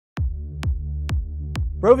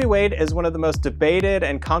Roe v. Wade is one of the most debated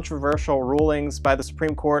and controversial rulings by the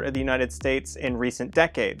Supreme Court of the United States in recent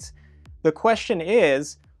decades. The question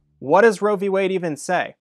is, what does Roe v. Wade even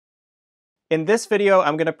say? In this video,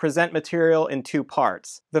 I'm going to present material in two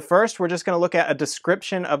parts. The first, we're just going to look at a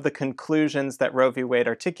description of the conclusions that Roe v. Wade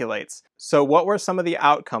articulates. So what were some of the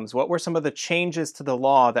outcomes? What were some of the changes to the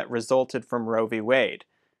law that resulted from Roe v. Wade?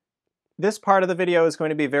 This part of the video is going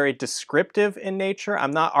to be very descriptive in nature.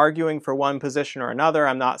 I'm not arguing for one position or another.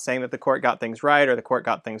 I'm not saying that the court got things right or the court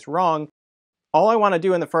got things wrong. All I want to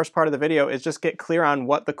do in the first part of the video is just get clear on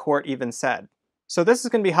what the court even said. So this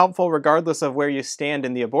is going to be helpful regardless of where you stand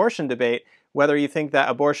in the abortion debate, whether you think that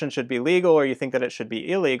abortion should be legal or you think that it should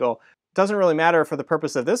be illegal. It doesn't really matter for the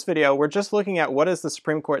purpose of this video. We're just looking at what does the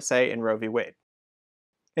Supreme Court say in Roe v. Wade.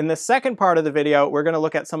 In the second part of the video, we're going to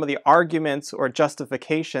look at some of the arguments or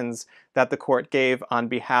justifications that the court gave on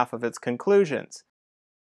behalf of its conclusions.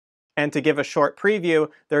 And to give a short preview,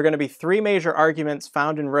 there are going to be three major arguments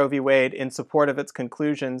found in Roe v. Wade in support of its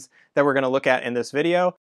conclusions that we're going to look at in this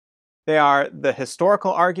video. They are the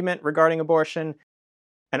historical argument regarding abortion,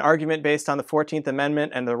 an argument based on the 14th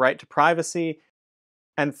Amendment and the right to privacy,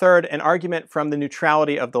 and third, an argument from the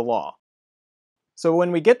neutrality of the law. So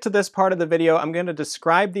when we get to this part of the video, I'm going to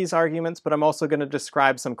describe these arguments, but I'm also going to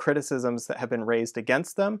describe some criticisms that have been raised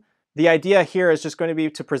against them. The idea here is just going to be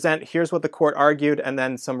to present, here's what the court argued, and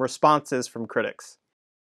then some responses from critics.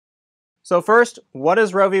 So first, what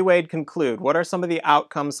does Roe v. Wade conclude? What are some of the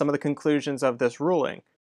outcomes, some of the conclusions of this ruling?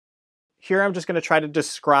 Here I'm just going to try to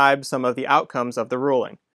describe some of the outcomes of the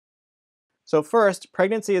ruling. So first,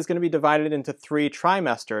 pregnancy is going to be divided into 3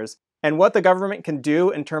 trimesters, and what the government can do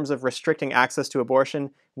in terms of restricting access to abortion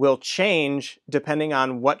will change depending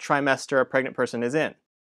on what trimester a pregnant person is in.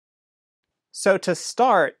 So to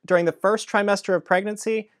start, during the first trimester of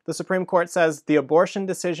pregnancy, the Supreme Court says the abortion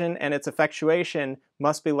decision and its effectuation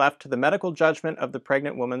must be left to the medical judgment of the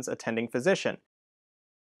pregnant woman's attending physician.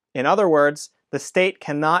 In other words, the state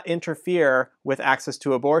cannot interfere with access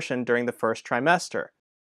to abortion during the first trimester.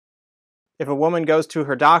 If a woman goes to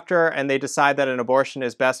her doctor and they decide that an abortion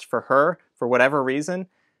is best for her, for whatever reason,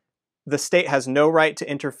 the state has no right to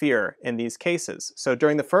interfere in these cases. So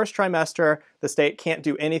during the first trimester, the state can't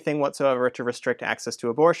do anything whatsoever to restrict access to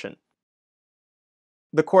abortion.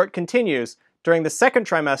 The court continues, during the second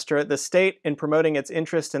trimester, the state, in promoting its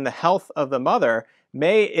interest in the health of the mother,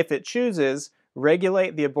 may, if it chooses,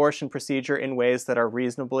 regulate the abortion procedure in ways that are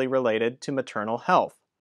reasonably related to maternal health.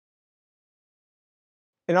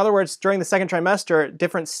 In other words, during the second trimester,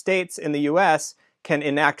 different states in the US can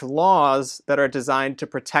enact laws that are designed to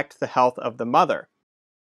protect the health of the mother.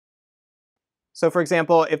 So for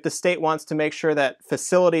example, if the state wants to make sure that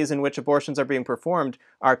facilities in which abortions are being performed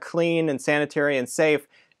are clean and sanitary and safe,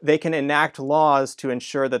 they can enact laws to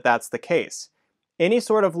ensure that that's the case. Any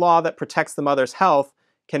sort of law that protects the mother's health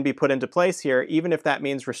can be put into place here, even if that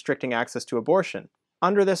means restricting access to abortion.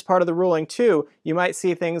 Under this part of the ruling, too, you might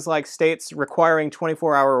see things like states requiring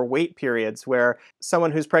 24-hour wait periods where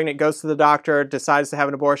someone who's pregnant goes to the doctor, decides to have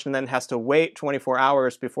an abortion, and then has to wait 24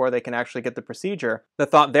 hours before they can actually get the procedure. The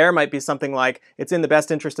thought there might be something like it's in the best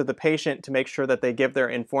interest of the patient to make sure that they give their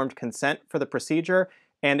informed consent for the procedure,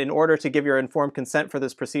 and in order to give your informed consent for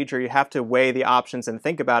this procedure, you have to weigh the options and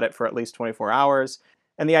think about it for at least 24 hours.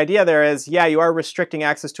 And the idea there is, yeah, you are restricting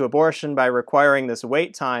access to abortion by requiring this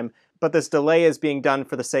wait time, but this delay is being done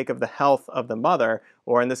for the sake of the health of the mother,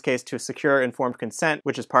 or in this case, to secure informed consent,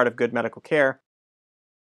 which is part of good medical care.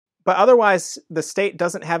 But otherwise, the state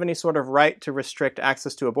doesn't have any sort of right to restrict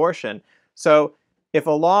access to abortion. So if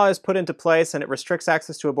a law is put into place and it restricts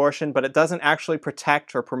access to abortion, but it doesn't actually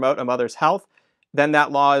protect or promote a mother's health, then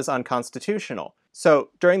that law is unconstitutional. So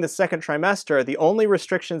during the second trimester, the only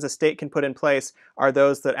restrictions a state can put in place are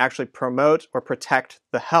those that actually promote or protect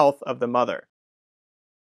the health of the mother.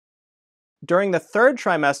 During the third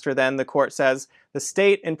trimester, then, the court says, the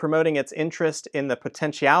state, in promoting its interest in the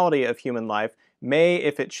potentiality of human life, may,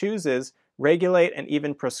 if it chooses, regulate and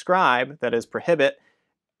even prescribe, that is, prohibit,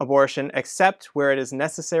 abortion, except where it is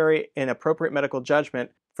necessary in appropriate medical judgment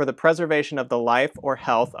for the preservation of the life or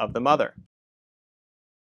health of the mother.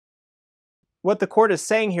 What the court is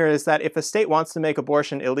saying here is that if a state wants to make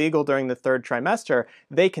abortion illegal during the third trimester,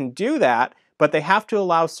 they can do that, but they have to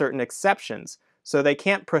allow certain exceptions. So they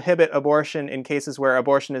can't prohibit abortion in cases where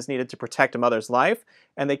abortion is needed to protect a mother's life,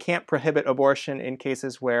 and they can't prohibit abortion in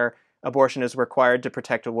cases where abortion is required to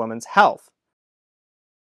protect a woman's health.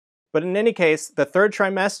 But in any case, the third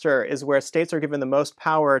trimester is where states are given the most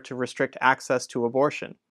power to restrict access to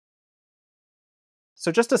abortion.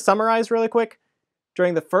 So just to summarize really quick,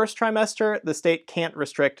 during the first trimester, the state can't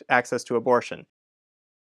restrict access to abortion.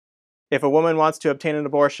 If a woman wants to obtain an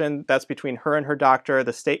abortion, that's between her and her doctor.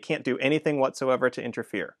 The state can't do anything whatsoever to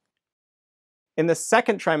interfere. In the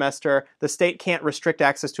second trimester, the state can't restrict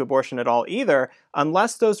access to abortion at all either,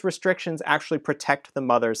 unless those restrictions actually protect the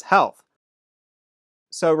mother's health.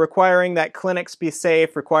 So requiring that clinics be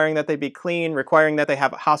safe, requiring that they be clean, requiring that they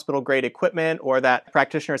have hospital-grade equipment, or that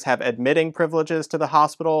practitioners have admitting privileges to the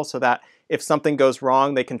hospital so that if something goes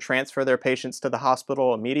wrong, they can transfer their patients to the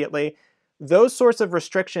hospital immediately. Those sorts of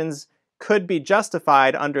restrictions could be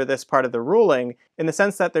justified under this part of the ruling in the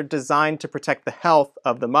sense that they're designed to protect the health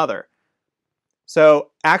of the mother.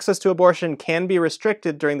 So access to abortion can be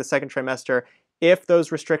restricted during the second trimester if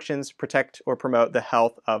those restrictions protect or promote the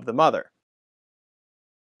health of the mother.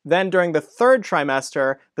 Then during the third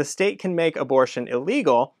trimester, the state can make abortion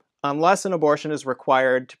illegal unless an abortion is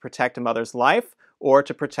required to protect a mother's life or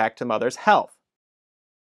to protect a mother's health.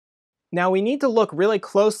 Now we need to look really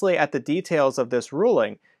closely at the details of this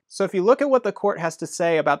ruling. So if you look at what the court has to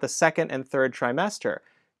say about the second and third trimester,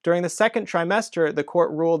 during the second trimester, the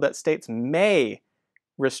court ruled that states may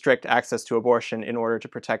restrict access to abortion in order to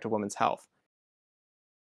protect a woman's health.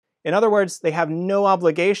 In other words, they have no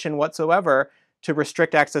obligation whatsoever to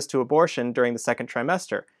restrict access to abortion during the second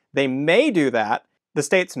trimester. They may do that. The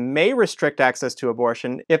states may restrict access to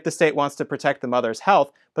abortion if the state wants to protect the mother's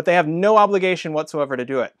health, but they have no obligation whatsoever to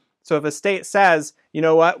do it. So if a state says, you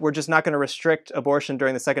know what, we're just not going to restrict abortion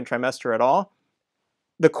during the second trimester at all,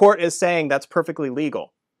 the court is saying that's perfectly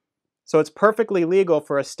legal. So it's perfectly legal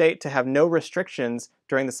for a state to have no restrictions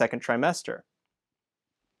during the second trimester.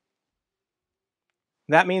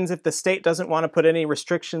 That means if the state doesn't want to put any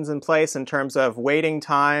restrictions in place in terms of waiting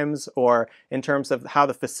times or in terms of how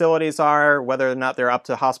the facilities are, whether or not they're up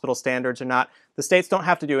to hospital standards or not, the states don't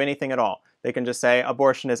have to do anything at all. They can just say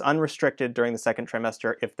abortion is unrestricted during the second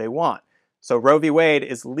trimester if they want. So Roe v. Wade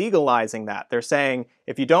is legalizing that. They're saying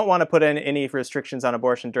if you don't want to put in any restrictions on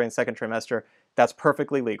abortion during the second trimester, that's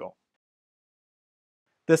perfectly legal.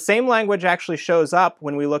 The same language actually shows up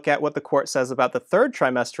when we look at what the court says about the third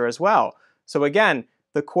trimester as well. So again,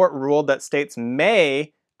 the court ruled that states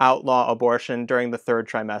may outlaw abortion during the third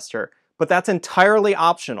trimester, but that's entirely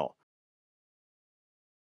optional.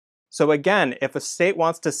 So again, if a state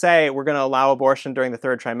wants to say we're going to allow abortion during the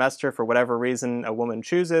third trimester for whatever reason a woman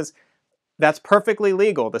chooses, that's perfectly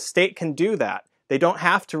legal. The state can do that. They don't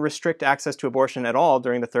have to restrict access to abortion at all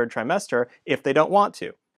during the third trimester if they don't want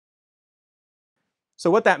to. So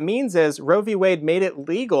what that means is Roe v. Wade made it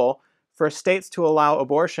legal for states to allow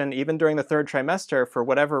abortion even during the third trimester for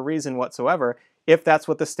whatever reason whatsoever, if that's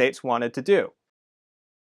what the states wanted to do.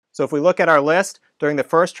 So if we look at our list, during the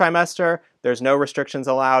first trimester, there's no restrictions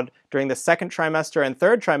allowed. During the second trimester and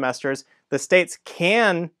third trimesters, the states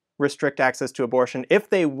can restrict access to abortion if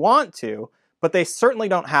they want to, but they certainly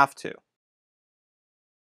don't have to.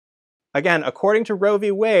 Again, according to Roe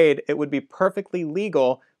v. Wade, it would be perfectly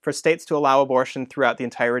legal for states to allow abortion throughout the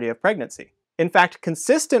entirety of pregnancy. In fact,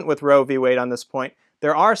 consistent with Roe v. Wade on this point,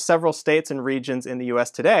 there are several states and regions in the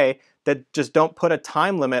US today that just don't put a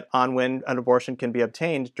time limit on when an abortion can be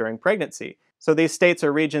obtained during pregnancy. So these states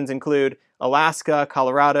or regions include Alaska,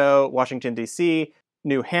 Colorado, Washington, D.C.,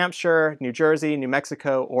 New Hampshire, New Jersey, New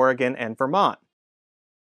Mexico, Oregon, and Vermont.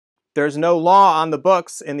 There's no law on the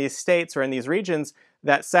books in these states or in these regions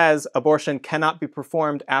that says abortion cannot be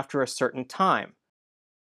performed after a certain time.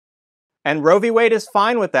 And Roe v. Wade is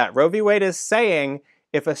fine with that. Roe v. Wade is saying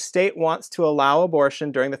if a state wants to allow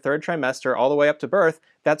abortion during the third trimester all the way up to birth,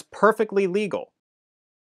 that's perfectly legal.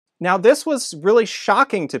 Now, this was really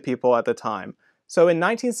shocking to people at the time. So in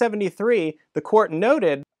 1973, the court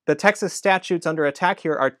noted the Texas statutes under attack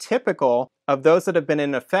here are typical of those that have been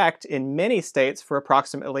in effect in many states for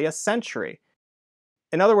approximately a century.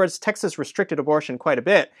 In other words, Texas restricted abortion quite a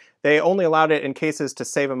bit. They only allowed it in cases to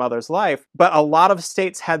save a mother's life, but a lot of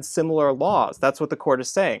states had similar laws. That's what the court is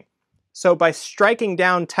saying. So by striking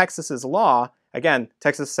down Texas's law, again,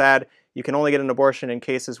 Texas said you can only get an abortion in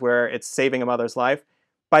cases where it's saving a mother's life.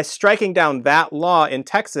 By striking down that law in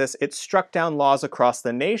Texas, it struck down laws across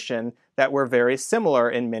the nation that were very similar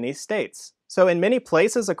in many states. So in many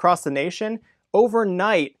places across the nation,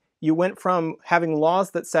 overnight, you went from having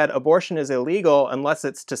laws that said abortion is illegal unless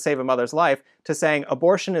it's to save a mother's life to saying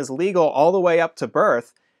abortion is legal all the way up to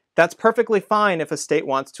birth. That's perfectly fine if a state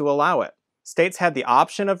wants to allow it. States had the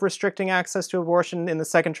option of restricting access to abortion in the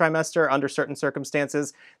second trimester under certain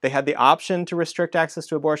circumstances. They had the option to restrict access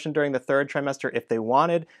to abortion during the third trimester if they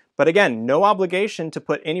wanted. But again, no obligation to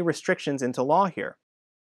put any restrictions into law here.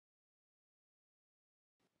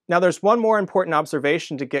 Now, there's one more important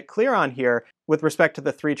observation to get clear on here with respect to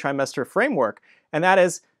the three-trimester framework, and that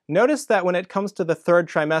is Notice that when it comes to the third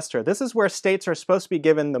trimester, this is where states are supposed to be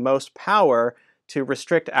given the most power to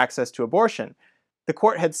restrict access to abortion. The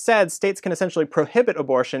court had said states can essentially prohibit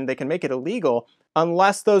abortion, they can make it illegal,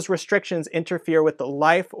 unless those restrictions interfere with the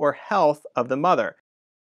life or health of the mother.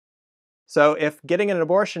 So if getting an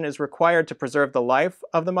abortion is required to preserve the life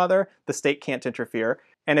of the mother, the state can't interfere.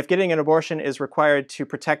 And if getting an abortion is required to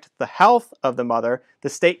protect the health of the mother, the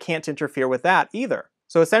state can't interfere with that either.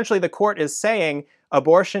 So essentially the court is saying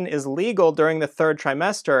abortion is legal during the third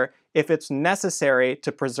trimester if it's necessary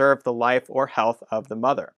to preserve the life or health of the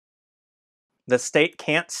mother. The state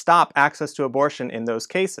can't stop access to abortion in those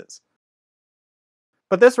cases.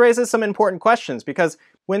 But this raises some important questions because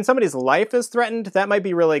when somebody's life is threatened, that might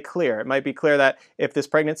be really clear. It might be clear that if this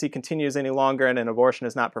pregnancy continues any longer and an abortion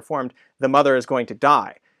is not performed, the mother is going to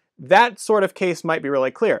die. That sort of case might be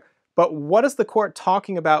really clear. But what is the court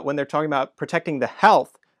talking about when they're talking about protecting the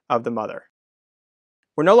health of the mother?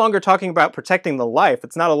 We're no longer talking about protecting the life.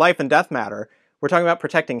 It's not a life and death matter. We're talking about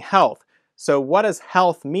protecting health. So what does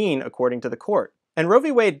health mean according to the court? And Roe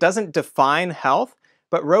v. Wade doesn't define health,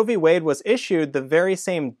 but Roe v. Wade was issued the very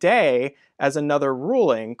same day as another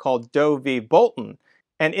ruling called Doe v. Bolton.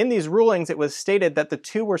 And in these rulings, it was stated that the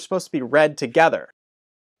two were supposed to be read together.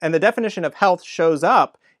 And the definition of health shows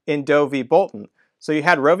up in Doe v. Bolton. So you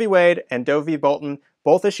had Roe v. Wade and Doe v. Bolton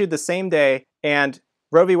both issued the same day, and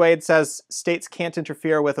Roe v. Wade says states can't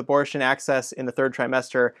interfere with abortion access in the third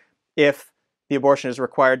trimester if the abortion is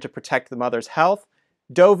required to protect the mother's health.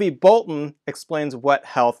 Doe v. Bolton explains what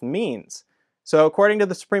health means. So according to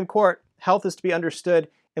the Supreme Court, health is to be understood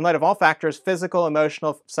in light of all factors: physical,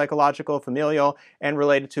 emotional, psychological, familial, and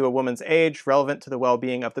related to a woman's age, relevant to the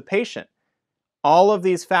well-being of the patient. All of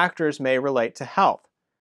these factors may relate to health.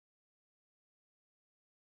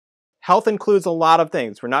 Health includes a lot of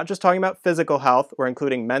things. We're not just talking about physical health, we're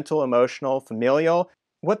including mental, emotional, familial.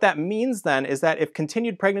 What that means then is that if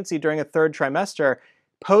continued pregnancy during a third trimester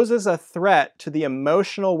poses a threat to the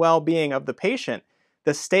emotional well-being of the patient,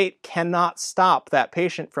 the state cannot stop that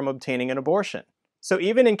patient from obtaining an abortion. So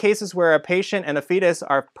even in cases where a patient and a fetus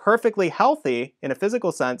are perfectly healthy in a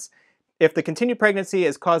physical sense, if the continued pregnancy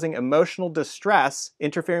is causing emotional distress,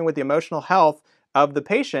 interfering with the emotional health of the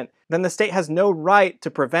patient, then the state has no right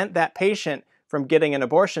to prevent that patient from getting an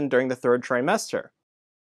abortion during the third trimester.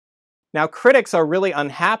 Now, critics are really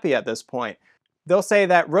unhappy at this point. They'll say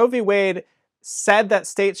that Roe v. Wade said that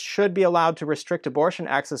states should be allowed to restrict abortion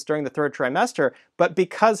access during the third trimester, but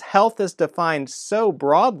because health is defined so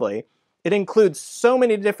broadly, it includes so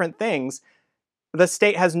many different things, the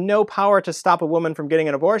state has no power to stop a woman from getting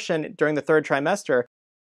an abortion during the third trimester.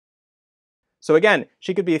 So again,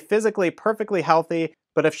 she could be physically perfectly healthy,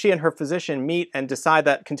 but if she and her physician meet and decide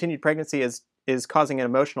that continued pregnancy is causing an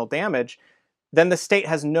emotional damage, then the state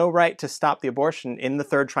has no right to stop the abortion in the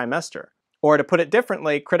third trimester. Or to put it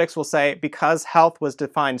differently, critics will say because health was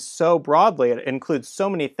defined so broadly, it includes so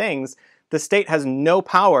many things, the state has no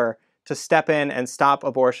power to step in and stop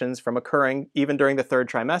abortions from occurring even during the third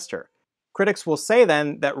trimester. Critics will say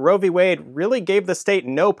then that Roe v. Wade really gave the state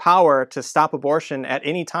no power to stop abortion at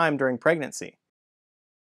any time during pregnancy.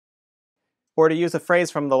 Or to use a phrase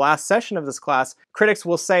from the last session of this class, critics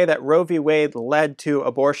will say that Roe v. Wade led to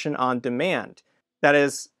abortion on demand. That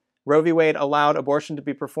is, Roe v. Wade allowed abortion to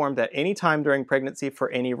be performed at any time during pregnancy for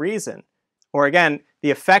any reason. Or again,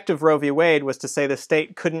 the effect of Roe v. Wade was to say the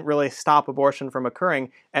state couldn't really stop abortion from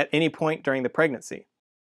occurring at any point during the pregnancy.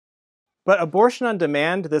 But abortion on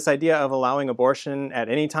demand, this idea of allowing abortion at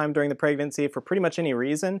any time during the pregnancy for pretty much any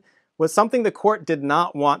reason, was something the court did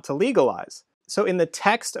not want to legalize. So in the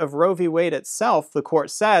text of Roe v. Wade itself, the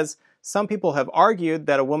court says, some people have argued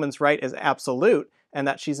that a woman's right is absolute and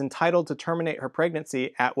that she's entitled to terminate her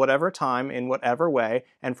pregnancy at whatever time, in whatever way,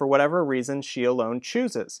 and for whatever reason she alone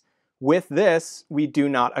chooses. With this, we do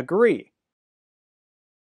not agree.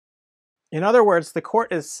 In other words, the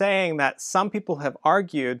court is saying that some people have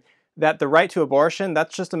argued that the right to abortion,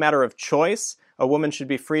 that's just a matter of choice. A woman should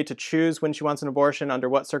be free to choose when she wants an abortion, under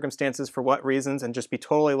what circumstances, for what reasons, and just be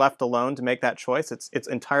totally left alone to make that choice. It's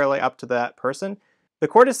entirely up to that person. The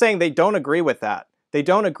court is saying they don't agree with that. They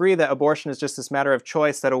don't agree that abortion is just this matter of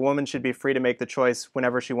choice, that a woman should be free to make the choice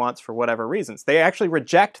whenever she wants for whatever reasons. They actually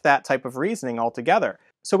reject that type of reasoning altogether.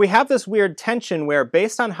 So we have this weird tension where,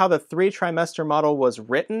 based on how the three-trimester model was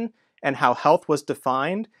written and how health was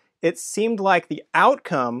defined, it seemed like the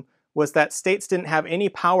outcome was that states didn't have any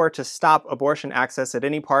power to stop abortion access at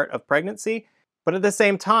any part of pregnancy. But at the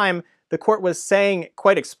same time, the court was saying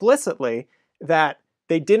quite explicitly that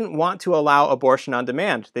they didn't want to allow abortion on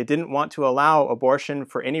demand. They didn't want to allow abortion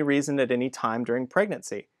for any reason at any time during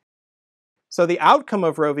pregnancy. So the outcome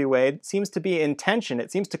of Roe v. Wade seems to be in tension.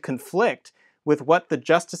 It seems to conflict with what the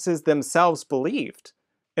justices themselves believed.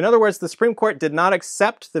 In other words, the Supreme Court did not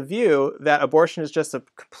accept the view that abortion is just a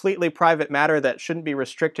completely private matter that shouldn't be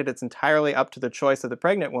restricted. It's entirely up to the choice of the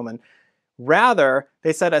pregnant woman. Rather,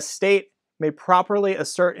 they said a state may properly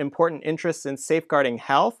assert important interests in safeguarding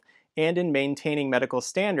health and in maintaining medical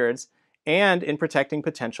standards and in protecting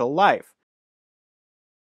potential life.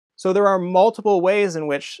 So there are multiple ways in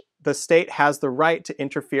which the state has the right to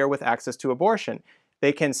interfere with access to abortion.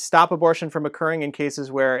 They can stop abortion from occurring in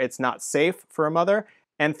cases where it's not safe for a mother,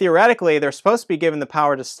 and theoretically they're supposed to be given the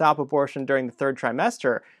power to stop abortion during the third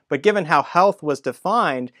trimester, but given how health was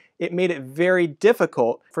defined, it made it very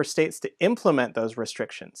difficult for states to implement those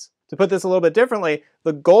restrictions. To put this a little bit differently,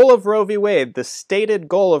 the goal of Roe v. Wade, the stated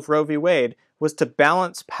goal of Roe v. Wade, was to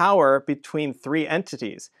balance power between three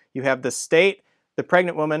entities. You have the state, the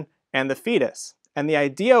pregnant woman, and the fetus. And the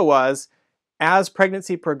idea was, as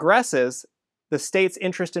pregnancy progresses, the state's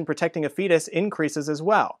interest in protecting a fetus increases as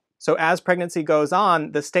well. So as pregnancy goes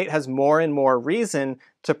on, the state has more and more reason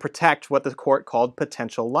to protect what the court called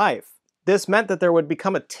potential life. This meant that there would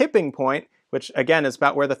become a tipping point, which again is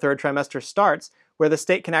about where the third trimester starts, where the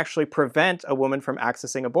state can actually prevent a woman from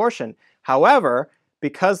accessing abortion. However,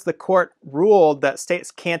 because the court ruled that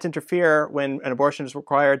states can't interfere when an abortion is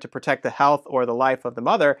required to protect the health or the life of the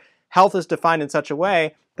mother, health is defined in such a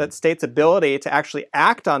way that states' ability to actually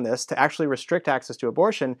act on this, to actually restrict access to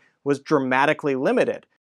abortion, was dramatically limited.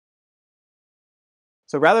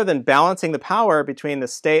 So rather than balancing the power between the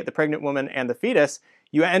state, the pregnant woman, and the fetus,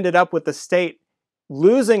 you ended up with the state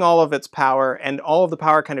losing all of its power and all of the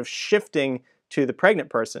power kind of shifting to the pregnant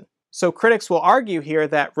person. So critics will argue here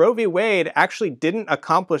that Roe v. Wade actually didn't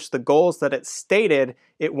accomplish the goals that it stated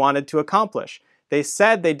it wanted to accomplish. They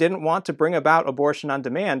said they didn't want to bring about abortion on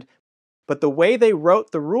demand, but the way they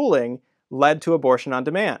wrote the ruling led to abortion on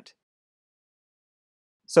demand.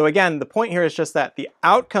 So again, the point here is just that the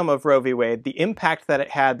outcome of Roe v. Wade, the impact that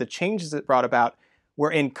it had, the changes it brought about,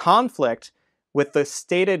 were in conflict with the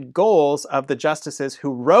stated goals of the justices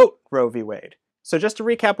who wrote Roe v. Wade. So just to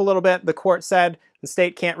recap a little bit, the court said the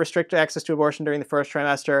state can't restrict access to abortion during the first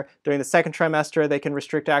trimester. During the second trimester, they can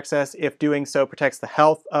restrict access if doing so protects the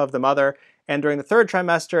health of the mother. And during the third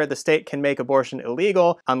trimester, the state can make abortion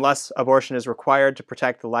illegal unless abortion is required to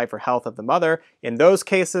protect the life or health of the mother. In those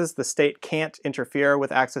cases, the state can't interfere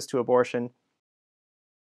with access to abortion.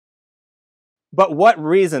 But what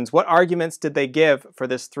reasons, what arguments did they give for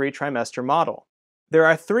this three-trimester model? There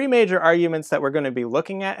are three major arguments that we're going to be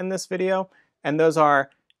looking at in this video, and those are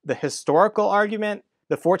the historical argument,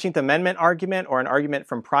 the 14th Amendment argument, or an argument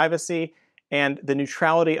from privacy, and the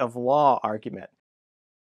neutrality of law argument.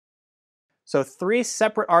 So three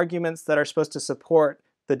separate arguments that are supposed to support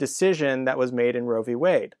the decision that was made in Roe v.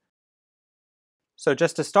 Wade. So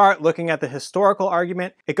just to start looking at the historical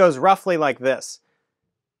argument, it goes roughly like this.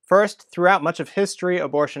 First, throughout much of history,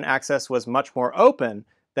 abortion access was much more open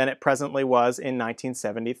than it presently was in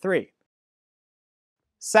 1973.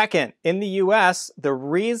 Second, in the US, the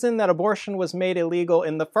reason that abortion was made illegal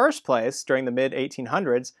in the first place during the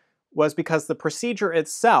mid-1800s was because the procedure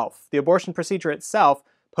itself, the abortion procedure itself,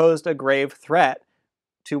 posed a grave threat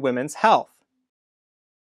to women's health.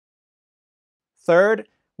 Third,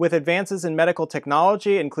 with advances in medical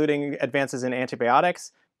technology, including advances in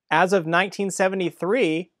antibiotics, as of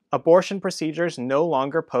 1973, abortion procedures no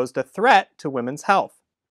longer posed a threat to women's health.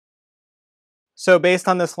 So based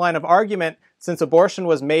on this line of argument, since abortion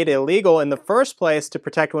was made illegal in the first place to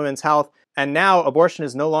protect women's health, and now abortion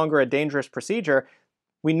is no longer a dangerous procedure,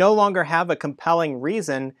 we no longer have a compelling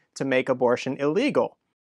reason to make abortion illegal.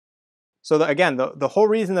 So again, the whole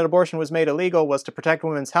reason that abortion was made illegal was to protect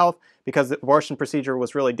women's health because the abortion procedure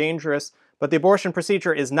was really dangerous, but the abortion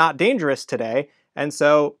procedure is not dangerous today, and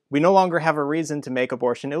so we no longer have a reason to make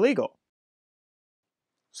abortion illegal.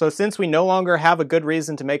 So since we no longer have a good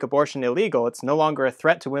reason to make abortion illegal, it's no longer a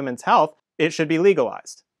threat to women's health, it should be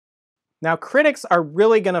legalized. Now, critics are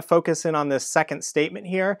really going to focus in on this second statement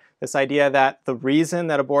here, this idea that the reason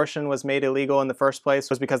that abortion was made illegal in the first place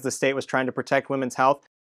was because the state was trying to protect women's health.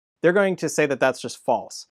 They're going to say that that's just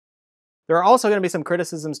false. There are also going to be some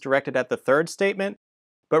criticisms directed at the third statement,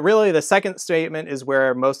 but really the second statement is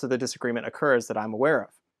where most of the disagreement occurs that I'm aware of.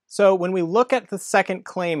 So when we look at the second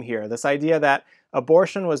claim here, this idea that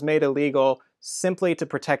abortion was made illegal simply to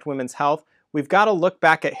protect women's health, we've got to look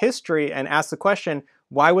back at history and ask the question,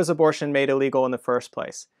 why was abortion made illegal in the first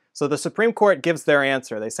place? So the Supreme Court gives their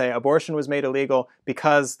answer. They say abortion was made illegal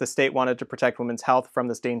because the state wanted to protect women's health from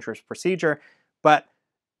this dangerous procedure, but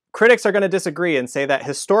critics are going to disagree and say that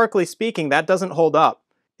historically speaking, that doesn't hold up.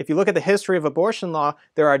 If you look at the history of abortion law,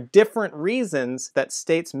 there are different reasons that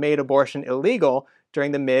states made abortion illegal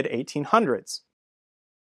during the mid-1800s.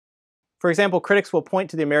 For example, critics will point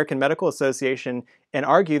to the American Medical Association and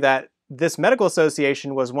argue that this medical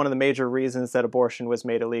association was one of the major reasons that abortion was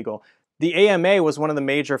made illegal. The AMA was one of the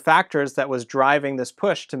major factors that was driving this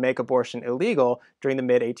push to make abortion illegal during the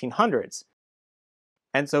mid-1800s.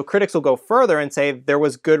 And so critics will go further and say there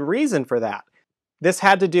was good reason for that. This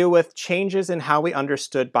had to do with changes in how we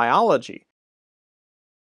understood biology.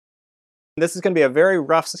 This is going to be a very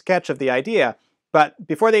rough sketch of the idea, but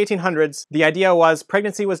before the 1800s, the idea was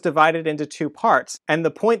pregnancy was divided into two parts, and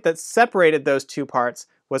the point that separated those two parts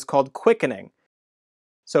was called quickening.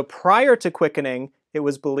 So prior to quickening, it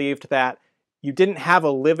was believed that you didn't have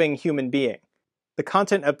a living human being. The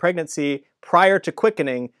content of pregnancy prior to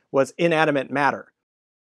quickening was inanimate matter.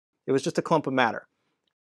 It was just a clump of matter.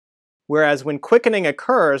 Whereas when quickening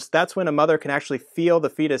occurs, that's when a mother can actually feel the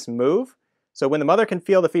fetus move. So when the mother can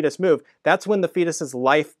feel the fetus move, that's when the fetus's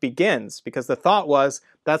life begins, because the thought was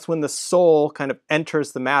that's when the soul kind of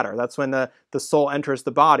enters the matter. That's when the soul enters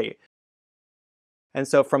the body. And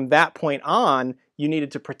so from that point on, you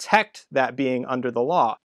needed to protect that being under the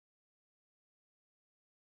law.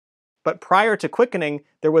 But prior to quickening,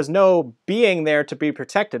 there was no being there to be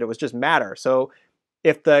protected. It was just matter. So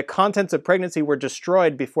if the contents of pregnancy were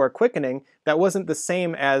destroyed before quickening, that wasn't the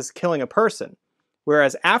same as killing a person.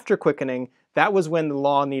 Whereas after quickening, that was when the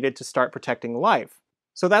law needed to start protecting life.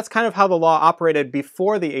 So that's kind of how the law operated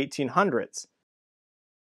before the 1800s.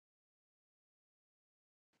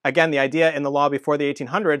 Again, the idea in the law before the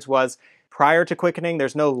 1800s was prior to quickening,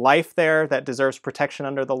 there's no life there that deserves protection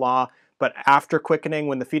under the law. But after quickening,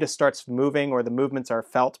 when the fetus starts moving or the movements are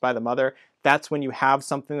felt by the mother, that's when you have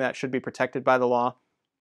something that should be protected by the law.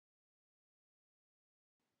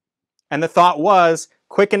 And the thought was,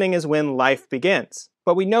 quickening is when life begins.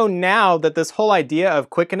 But we know now that this whole idea of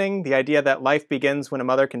quickening, the idea that life begins when a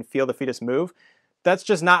mother can feel the fetus move, that's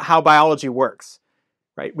just not how biology works.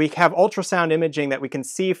 Right? We have ultrasound imaging that we can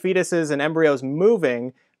see fetuses and embryos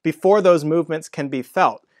moving before those movements can be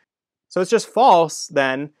felt. So it's just false,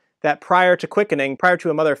 then, that prior to quickening, prior to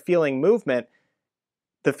a mother feeling movement,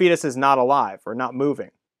 the fetus is not alive or not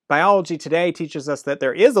moving. Biology today teaches us that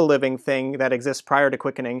there is a living thing that exists prior to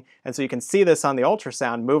quickening, and so you can see this on the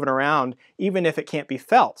ultrasound moving around even if it can't be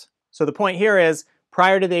felt. So the point here is,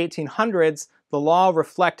 prior to the 1800s, the law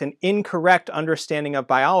reflects an incorrect understanding of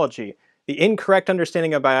biology. The incorrect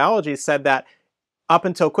understanding of biology said that up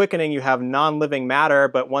until quickening you have non-living matter,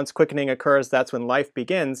 but once quickening occurs, that's when life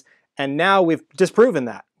begins. And now we've disproven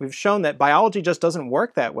that. We've shown that biology just doesn't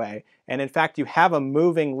work that way. And in fact, you have a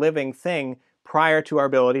moving, living thing prior to our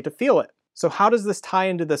ability to feel it. So how does this tie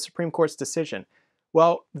into the Supreme Court's decision?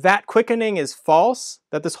 Well, that quickening is false,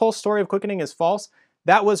 that this whole story of quickening is false,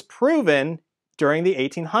 that was proven during the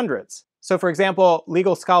 1800s. So for example,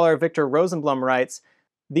 legal scholar Victor Rosenblum writes,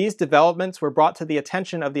 these developments were brought to the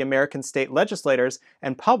attention of the American state legislators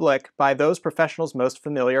and public by those professionals most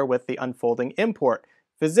familiar with the unfolding import,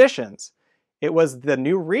 physicians. It was the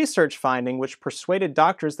new research finding which persuaded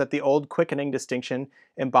doctors that the old quickening distinction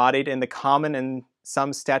embodied in the common and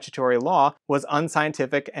some statutory law was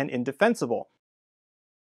unscientific and indefensible.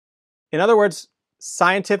 In other words,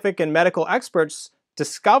 scientific and medical experts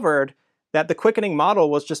discovered that the quickening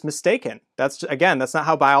model was just mistaken. That's not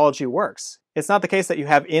how biology works. It's not the case that you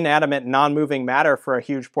have inanimate, non-moving matter for a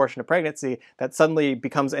huge portion of pregnancy that suddenly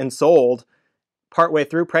becomes ensouled partway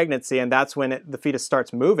through pregnancy, and that's when the fetus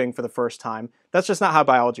starts moving for the first time. That's just not how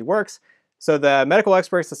biology works. So the medical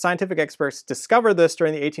experts, the scientific experts discovered this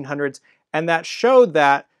during the 1800s, and that showed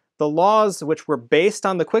that the laws which were based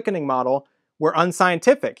on the quickening model were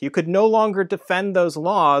unscientific. You could no longer defend those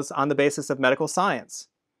laws on the basis of medical science.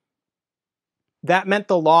 That meant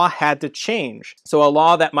the law had to change. So a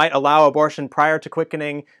law that might allow abortion prior to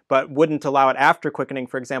quickening but wouldn't allow it after quickening,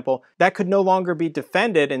 for example, that could no longer be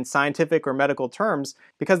defended in scientific or medical terms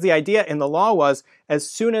because the idea in the law was as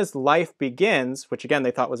soon as life begins, which again they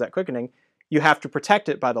thought was at quickening, you have to protect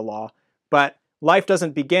it by the law, but life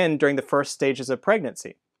doesn't begin during the first stages of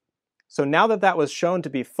pregnancy. So now that that was shown to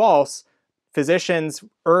be false, physicians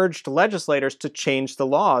urged legislators to change the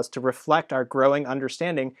laws to reflect our growing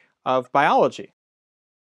understanding of biology.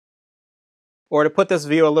 Or to put this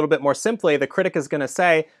view a little bit more simply, the critic is going to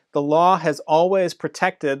say the law has always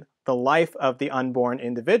protected the life of the unborn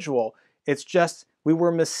individual. It's just we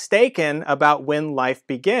were mistaken about when life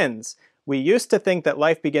begins. We used to think that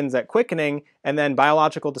life begins at quickening, and then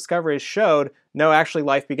biological discoveries showed, no, actually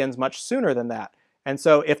life begins much sooner than that. And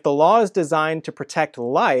so if the law is designed to protect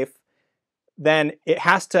life, then it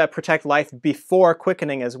has to protect life before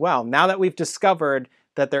quickening as well. Now that we've discovered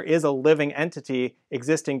that there is a living entity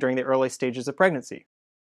existing during the early stages of pregnancy.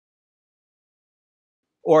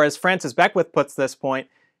 Or as Francis Beckwith puts this point,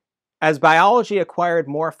 as biology acquired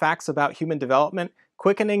more facts about human development,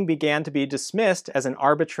 quickening began to be dismissed as an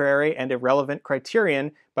arbitrary and irrelevant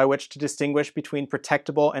criterion by which to distinguish between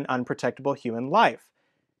protectable and unprotectable human life.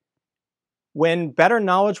 When better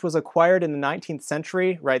knowledge was acquired in the 19th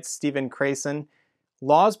century, writes Stephen Crayson,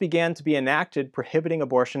 laws began to be enacted prohibiting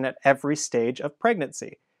abortion at every stage of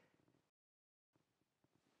pregnancy.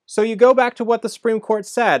 So you go back to what the Supreme Court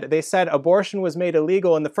said. They said abortion was made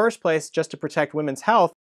illegal in the first place just to protect women's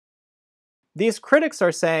health. These critics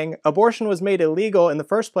are saying abortion was made illegal in the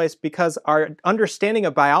first place because our understanding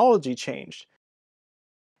of biology changed.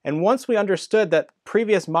 And once we understood that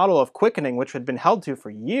previous model of quickening, which had been held to for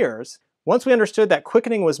years, once we understood that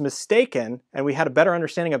quickening was mistaken and we had a better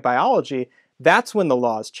understanding of biology, that's when the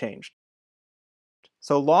laws changed.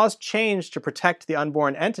 So laws changed to protect the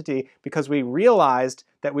unborn entity because we realized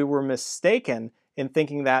that we were mistaken in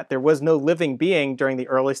thinking that there was no living being during the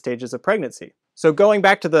early stages of pregnancy. So going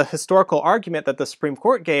back to the historical argument that the Supreme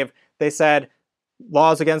Court gave, they said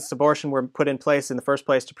laws against abortion were put in place in the first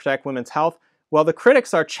place to protect women's health. Well, the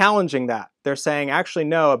critics are challenging that. They're saying, actually,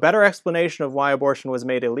 no, a better explanation of why abortion was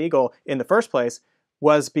made illegal in the first place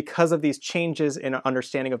was because of these changes in our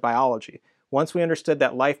understanding of biology. Once we understood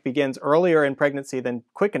that life begins earlier in pregnancy than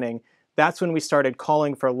quickening, that's when we started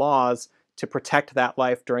calling for laws to protect that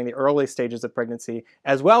life during the early stages of pregnancy,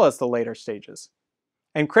 as well as the later stages.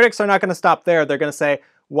 And critics are not going to stop there. They're going to say,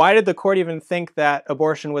 why did the court even think that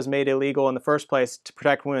abortion was made illegal in the first place to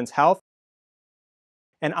protect women's health?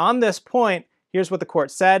 And on this point, here's what the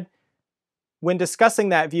court said. When discussing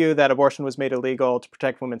that view that abortion was made illegal to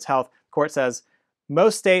protect women's health, the court says,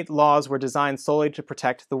 most state laws were designed solely to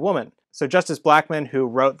protect the woman. So Justice Blackmun, who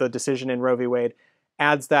wrote the decision in Roe v. Wade,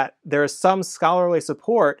 adds that there is some scholarly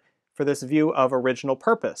support for this view of original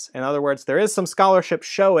purpose. In other words, there is some scholarship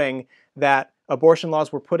showing that abortion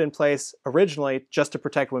laws were put in place originally just to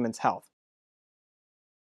protect women's health.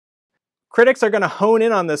 Critics are going to hone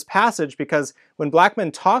in on this passage because when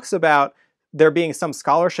Blackmun talks about there being some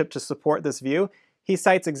scholarship to support this view, he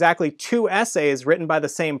cites exactly two essays written by the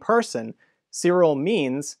same person, Cyril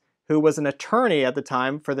Means, who was an attorney at the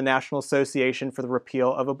time for the National Association for the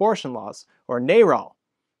Repeal of Abortion Laws, or NARAL.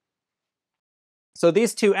 So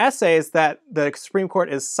these two essays that the Supreme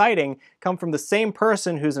Court is citing come from the same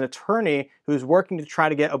person who's an attorney who's working to try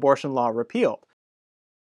to get abortion law repealed.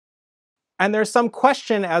 And there's some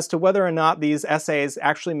question as to whether or not these essays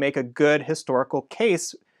actually make a good historical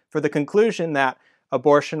case for the conclusion that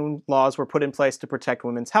abortion laws were put in place to protect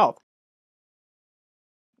women's health.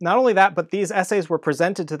 Not only that, but these essays were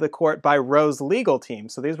presented to the court by Roe's legal team.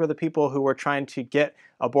 So these were the people who were trying to get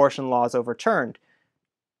abortion laws overturned.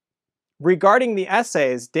 Regarding the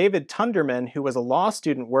essays, David Tunderman, who was a law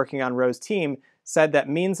student working on Roe's team, said that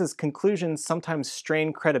Means's conclusions sometimes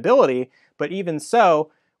strain credibility, but even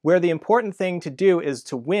so, where the important thing to do is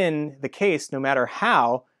to win the case no matter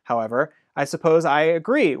how, however, I suppose I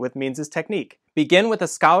agree with Means's technique. Begin with a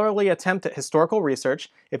scholarly attempt at historical research.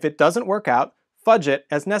 If it doesn't work out, fudge it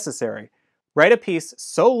as necessary. Write a piece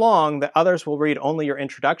so long that others will read only your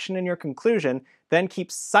introduction and your conclusion, then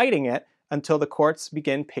keep citing it until the courts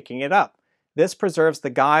begin picking it up. This preserves the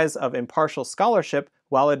guise of impartial scholarship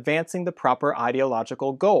while advancing the proper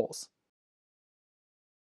ideological goals.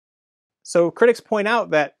 So critics point out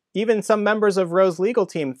that even some members of Roe's legal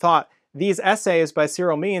team thought these essays by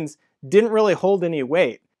Cyril Means didn't really hold any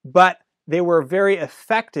weight, but they were very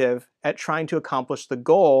effective at trying to accomplish the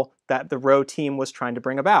goal that the Roe team was trying to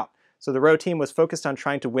bring about. So the Roe team was focused on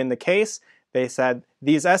trying to win the case. They said,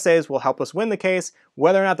 these essays will help us win the case.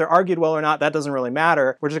 Whether or not they're argued well or not, that doesn't really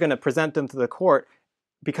matter. We're just going to present them to the court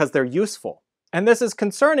because they're useful. And this is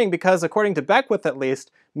concerning because, according to Beckwith at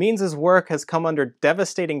least, Means's work has come under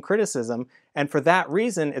devastating criticism, and for that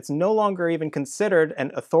reason, it's no longer even considered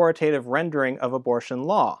an authoritative rendering of abortion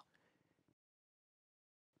law.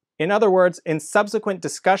 In other words, in subsequent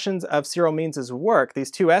discussions of Cyril Means's work,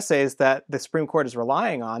 these two essays that the Supreme Court is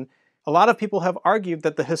relying on, a lot of people have argued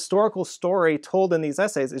that the historical story told in these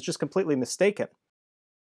essays is just completely mistaken.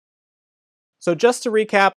 So just to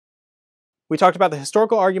recap, we talked about the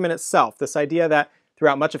historical argument itself, this idea that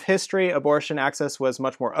throughout much of history, abortion access was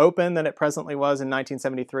much more open than it presently was in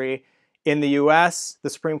 1973. In the US,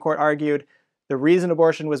 the Supreme Court argued the reason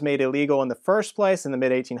abortion was made illegal in the first place in the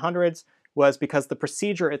mid-1800s was because the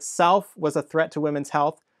procedure itself was a threat to women's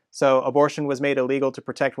health, so abortion was made illegal to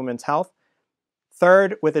protect women's health.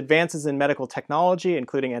 Third, with advances in medical technology,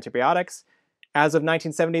 including antibiotics, as of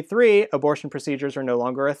 1973, abortion procedures are no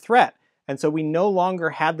longer a threat. And so we no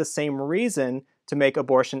longer had the same reason to make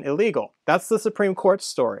abortion illegal. That's the Supreme Court's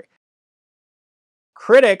story.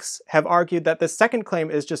 Critics have argued that this second claim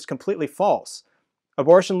is just completely false.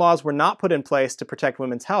 Abortion laws were not put in place to protect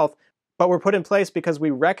women's health, but were put in place because we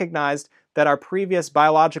recognized that our previous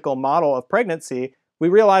biological model of pregnancy, we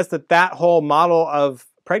realized that that whole model of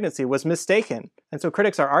pregnancy was mistaken. And so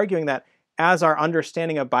critics are arguing that as our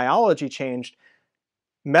understanding of biology changed,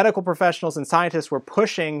 medical professionals and scientists were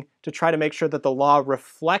pushing to try to make sure that the law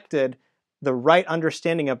reflected the right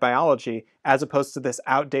understanding of biology as opposed to this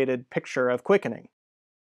outdated picture of quickening.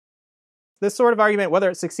 This sort of argument, whether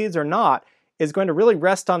it succeeds or not, is going to really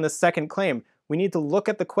rest on this second claim. We need to look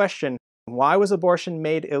at the question, why was abortion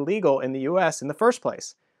made illegal in the US in the first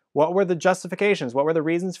place? What were the justifications? What were the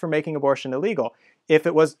reasons for making abortion illegal? If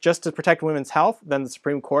it was just to protect women's health, then the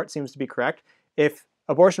Supreme Court seems to be correct. If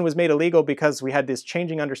abortion was made illegal because we had this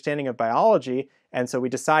changing understanding of biology, and so we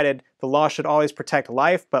decided the law should always protect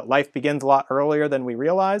life, but life begins a lot earlier than we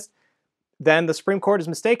realized, then the Supreme Court is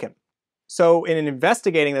mistaken. So in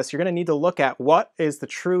investigating this, you're going to need to look at what is the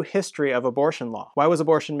true history of abortion law. Why was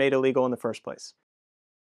abortion made illegal in the first place?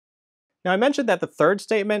 Now, I mentioned that the third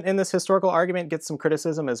statement in this historical argument gets some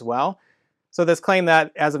criticism as well. So this claim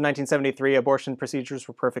that as of 1973, abortion procedures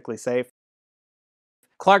were perfectly safe.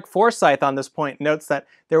 Clark Forsyth on this point notes that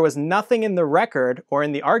there was nothing in the record or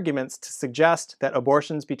in the arguments to suggest that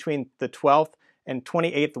abortions between the 12th and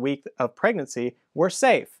 28th week of pregnancy were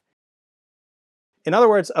safe. In other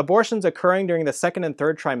words, abortions occurring during the second and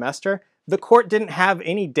third trimester, the court didn't have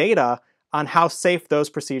any data on how safe those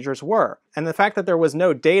procedures were. And the fact that there was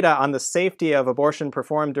no data on the safety of abortion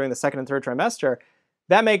performed during the second and third trimester,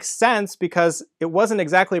 that makes sense because it wasn't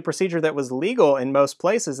exactly a procedure that was legal in most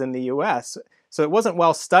places in the US. So it wasn't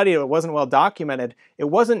well studied, it wasn't well documented. It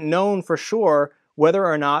wasn't known for sure whether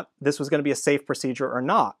or not this was going to be a safe procedure or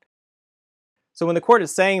not. So when the court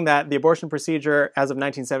is saying that the abortion procedure as of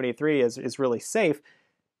 1973 is really safe,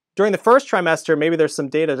 during the first trimester, maybe there's some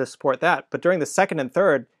data to support that. But during the second and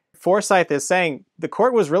third, Forsyth is saying the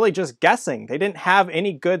court was really just guessing. They didn't have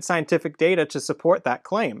any good scientific data to support that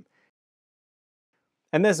claim.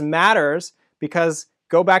 And this matters because,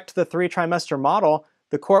 go back to the 3-trimester model,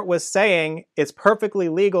 the court was saying it's perfectly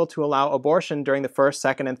legal to allow abortion during the first,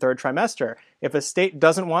 second, and third trimester. If a state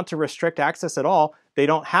doesn't want to restrict access at all, they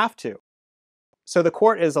don't have to. So the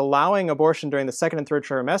court is allowing abortion during the second and third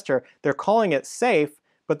trimester. They're calling it safe,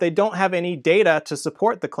 but they don't have any data to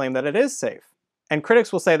support the claim that it is safe. And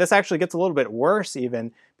critics will say this actually gets a little bit worse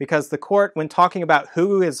even, because the court, when talking about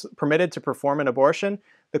who is permitted to perform an abortion,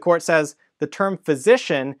 the court says the term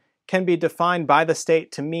physician can be defined by the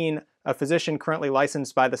state to mean a physician currently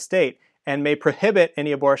licensed by the state and may prohibit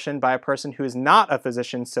any abortion by a person who is not a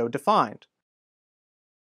physician so defined.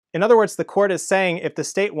 In other words, the court is saying if the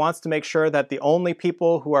state wants to make sure that the only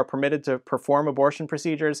people who are permitted to perform abortion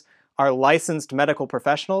procedures are licensed medical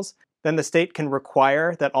professionals, then the state can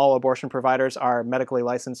require that all abortion providers are medically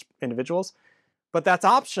licensed individuals. But that's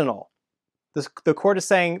optional. The court is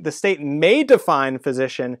saying the state may define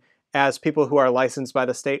physician as people who are licensed by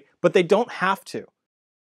the state, but they don't have to.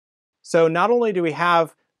 So not only do we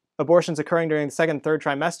have abortions occurring during the second and third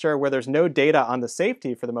trimester where there's no data on the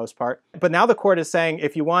safety for the most part, but now the court is saying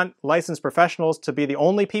if you want licensed professionals to be the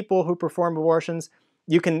only people who perform abortions,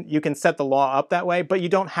 you can set the law up that way, but you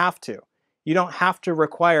don't have to. You don't have to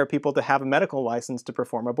require people to have a medical license to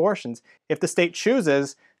perform abortions if the state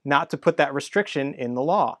chooses not to put that restriction in the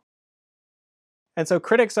law. And so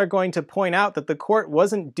critics are going to point out that the court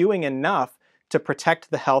wasn't doing enough to protect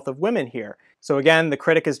the health of women here. So again, the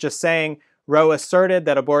critic is just saying Roe asserted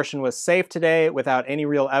that abortion was safe today without any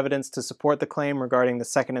real evidence to support the claim regarding the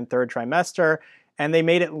second and third trimester, and they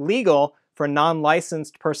made it legal for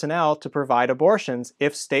non-licensed personnel to provide abortions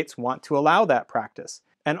if states want to allow that practice.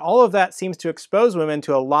 And all of that seems to expose women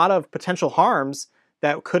to a lot of potential harms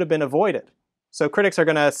that could have been avoided. So critics are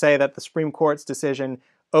going to say that the Supreme Court's decision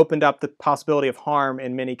opened up the possibility of harm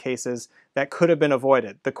in many cases that could have been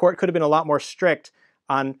avoided. The court could have been a lot more strict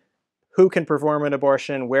on who can perform an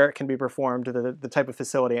abortion, where it can be performed, the type of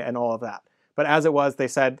facility, and all of that. But as it was, they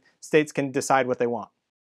said states can decide what they want.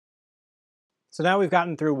 So now we've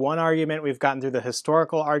gotten through one argument, we've gotten through the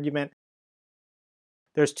historical argument.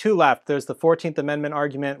 There's two left. There's the 14th Amendment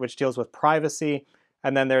argument, which deals with privacy,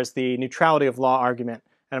 and then there's the neutrality of law argument.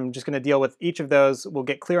 And I'm just going to deal with each of those. We'll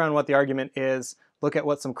get clear on what the argument is, look at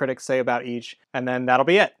what some critics say about each, and then that'll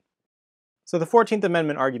be it. So the 14th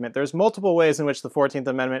Amendment argument, there's multiple ways in which the 14th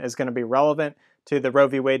Amendment is going to be relevant to the Roe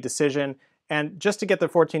v. Wade decision. And just to get the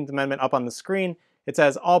 14th Amendment up on the screen, it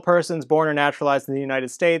says, all persons born or naturalized in the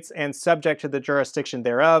United States and subject to the jurisdiction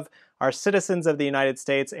thereof are citizens of the United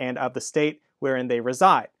States and of the state wherein they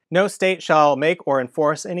reside. No state shall make or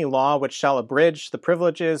enforce any law which shall abridge the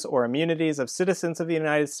privileges or immunities of citizens of the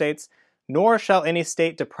United States, nor shall any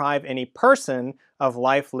state deprive any person of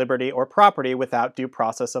life, liberty, or property without due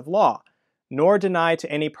process of law, nor deny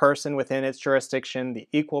to any person within its jurisdiction the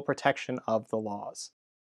equal protection of the laws.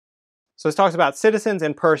 So this talks about citizens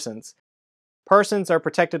and persons. Persons are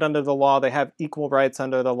protected under the law, they have equal rights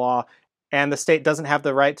under the law, and the state doesn't have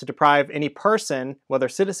the right to deprive any person, whether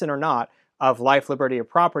citizen or not, of life, liberty, or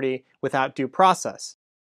property without due process.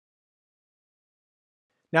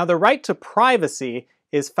 Now, the right to privacy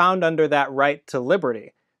is found under that right to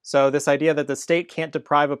liberty. So this idea that the state can't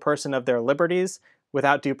deprive a person of their liberties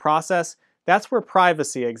without due process, that's where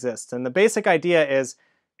privacy exists. And the basic idea is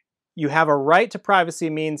you have a right to privacy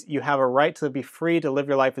means you have a right to be free to live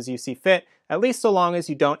your life as you see fit, at least so long as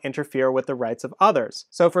you don't interfere with the rights of others.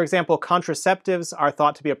 So for example, contraceptives are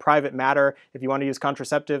thought to be a private matter. If you want to use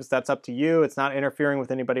contraceptives, that's up to you. It's not interfering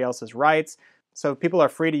with anybody else's rights. So people are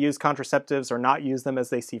free to use contraceptives or not use them as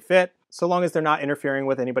they see fit, so long as they're not interfering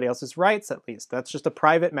with anybody else's rights at least. That's just a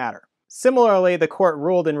private matter. Similarly, the court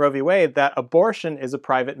ruled in Roe v. Wade that abortion is a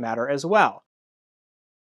private matter as well.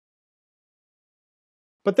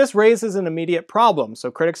 But this raises an immediate problem.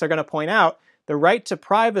 So critics are going to point out the right to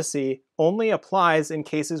privacy only applies in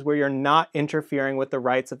cases where you're not interfering with the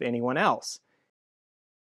rights of anyone else.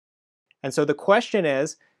 And so the question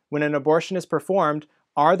is, when an abortion is performed,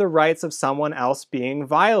 are the rights of someone else being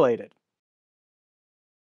violated?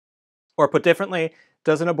 Or put differently,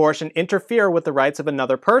 does an abortion interfere with the rights of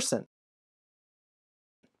another person?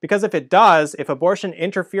 Because if it does, if abortion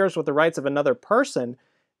interferes with the rights of another person,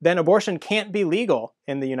 then abortion can't be legal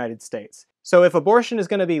in the United States. So if abortion is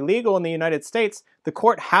going to be legal in the United States, the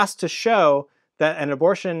court has to show that an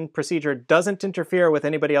abortion procedure doesn't interfere with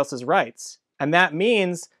anybody else's rights. And that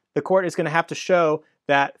means the court is going to have to show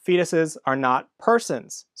that fetuses are not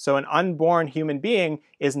persons. So an unborn human being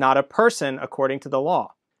is not a person according to the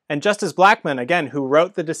law. And Justice Blackmun, again, who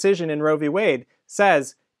wrote the decision in Roe v. Wade,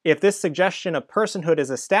 says if this suggestion of personhood is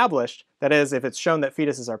established, that is, if it's shown that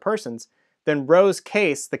fetuses are persons, then Roe's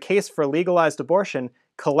case, the case for legalized abortion,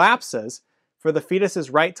 collapses, for the fetus's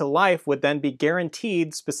right to life would then be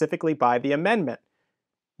guaranteed specifically by the amendment.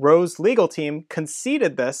 Roe's legal team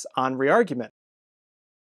conceded this on re-argument.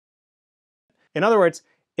 In other words,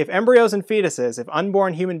 if embryos and fetuses, if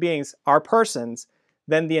unborn human beings are persons,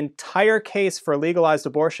 then the entire case for legalized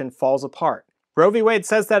abortion falls apart. Roe v. Wade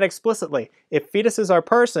says that explicitly. If fetuses are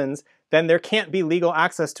persons, then there can't be legal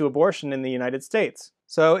access to abortion in the United States.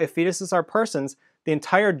 So if fetuses are persons, the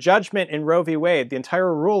entire judgment in Roe v. Wade, the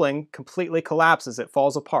entire ruling completely collapses, it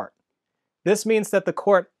falls apart. This means that the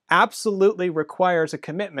court absolutely requires a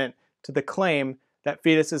commitment to the claim that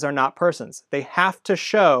fetuses are not persons. They have to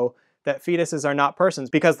show that fetuses are not persons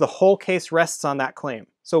because the whole case rests on that claim.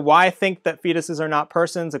 So why think that fetuses are not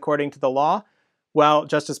persons according to the law? Well,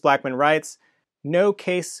 Justice Blackmun writes, no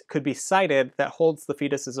case could be cited that holds the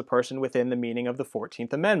fetus as a person within the meaning of the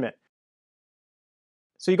 14th Amendment.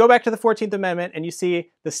 So you go back to the 14th Amendment and you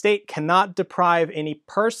see the state cannot deprive any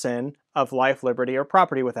person of life, liberty, or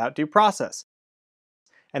property without due process.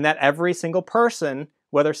 And that every single person,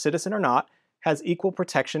 whether citizen or not, has equal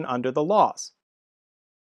protection under the laws.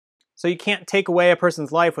 So you can't take away a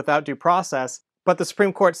person's life without due process, but the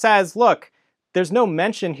Supreme Court says, look, there's no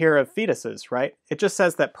mention here of fetuses, right? It just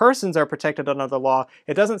says that persons are protected under the law.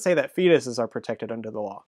 It doesn't say that fetuses are protected under the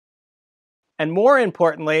law. And more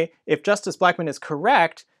importantly, if Justice Blackmun is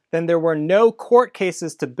correct, then there were no court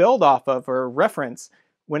cases to build off of or reference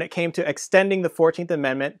when it came to extending the 14th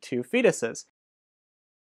Amendment to fetuses.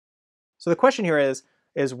 So the question here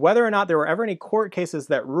is whether or not there were ever any court cases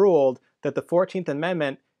that ruled that the 14th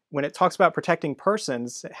Amendment, when it talks about protecting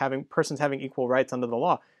persons having equal rights under the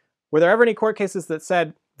law, were there ever any court cases that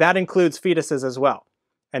said that includes fetuses as well?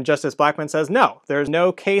 And Justice Blackmun says no. There's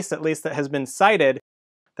no case, at least, that has been cited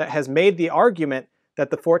that has made the argument that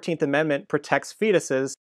the 14th Amendment protects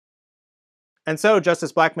fetuses. And so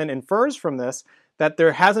Justice Blackmun infers from this that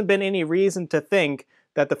there hasn't been any reason to think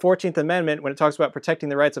that the 14th Amendment, when it talks about protecting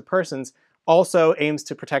the rights of persons, also aims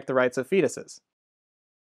to protect the rights of fetuses.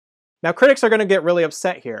 Now, critics are going to get really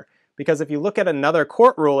upset here, because if you look at another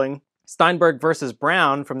court ruling, Steinberg versus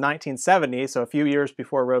Brown from 1970, so a few years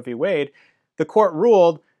before Roe v. Wade, the court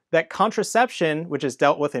ruled that contraception, which is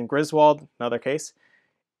dealt with in Griswold, another case,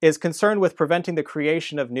 is concerned with preventing the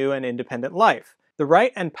creation of new and independent life. The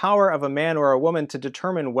right and power of a man or a woman to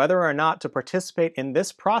determine whether or not to participate in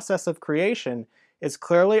this process of creation is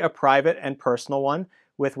clearly a private and personal one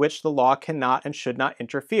with which the law cannot and should not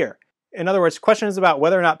interfere. In other words, questions about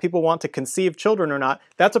whether or not people want to conceive children or not,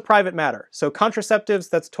 that's a private matter. So contraceptives,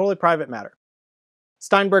 that's a totally private matter.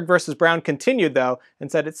 Steinberg versus Brown continued, though,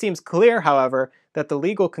 and said it seems clear, however, that the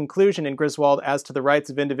legal conclusion in Griswold as to the rights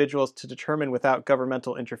of individuals to determine without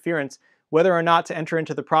governmental interference whether or not to enter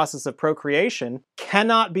into the process of procreation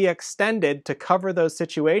cannot be extended to cover those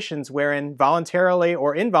situations wherein voluntarily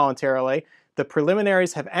or involuntarily the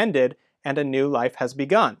preliminaries have ended and a new life has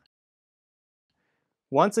begun.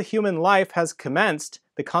 Once a human life has commenced,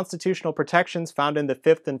 the constitutional protections found in the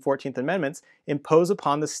 5th and 14th Amendments impose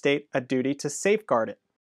upon the state a duty to safeguard it.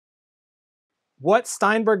 What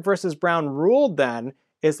Steinberg versus Brown ruled then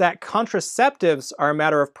is that contraceptives are a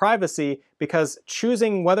matter of privacy because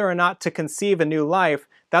choosing whether or not to conceive a new life,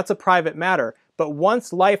 that's a private matter. But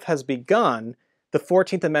once life has begun, the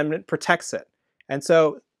 14th Amendment protects it. And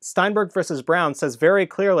so Steinberg versus Brown says very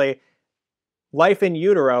clearly, life in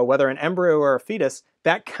utero, whether an embryo or a fetus,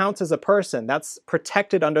 that counts as a person. That's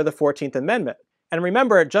protected under the 14th Amendment. And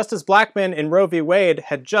remember, Justice Blackmun in Roe v. Wade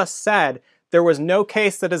had just said there was no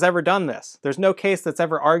case that has ever done this. There's no case that's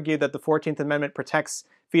ever argued that the 14th Amendment protects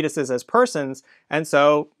fetuses as persons, and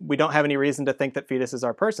so we don't have any reason to think that fetuses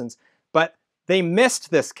are persons. But they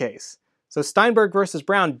missed this case. So Steinberg versus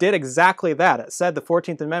Brown did exactly that. It said the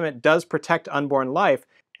 14th Amendment does protect unborn life,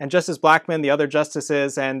 and Justice Blackmun, the other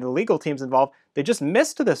justices, and the legal teams involved, they just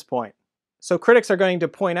missed this point. So critics are going to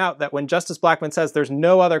point out that when Justice Blackmun says there's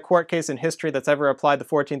no other court case in history that's ever applied the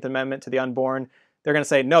 14th Amendment to the unborn, they're going to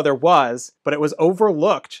say, no, there was, but it was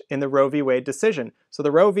overlooked in the Roe v. Wade decision. So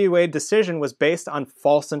the Roe v. Wade decision was based on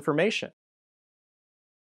false information.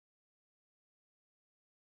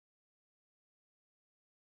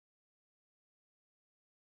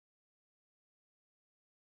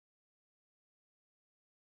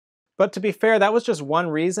 But to be fair, that was just one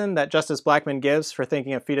reason that Justice Blackmun gives for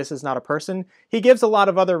thinking a fetus is not a person. He gives a lot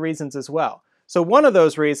of other reasons as well. So one of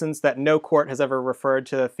those reasons that no court has ever referred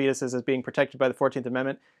to fetuses as being protected by the 14th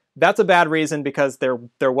Amendment, that's a bad reason because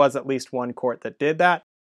there was at least one court that did that.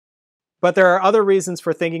 But there are other reasons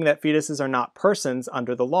for thinking that fetuses are not persons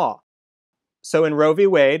under the law. So in Roe v.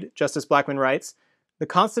 Wade, Justice Blackmun writes, the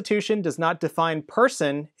Constitution does not define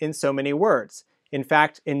person in so many words. In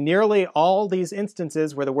fact, in nearly all these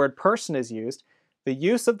instances where the word person is used, the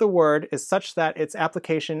use of the word is such that its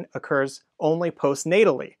application occurs only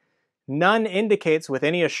postnatally. None indicates with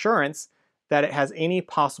any assurance that it has any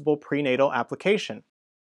possible prenatal application.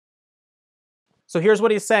 So here's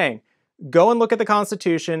what he's saying. Go and look at the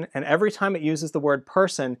Constitution, and every time it uses the word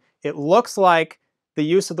person, it looks like the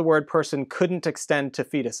use of the word person couldn't extend to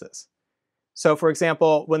fetuses. So for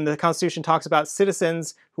example, when the Constitution talks about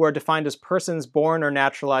citizens who are defined as persons born or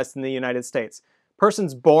naturalized in the United States,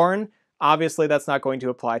 persons born, obviously that's not going to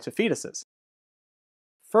apply to fetuses.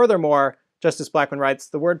 Furthermore, Justice Blackmun writes,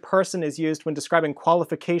 the word person is used when describing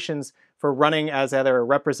qualifications for running as either a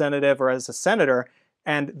representative or as a senator,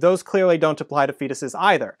 and those clearly don't apply to fetuses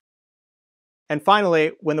either. And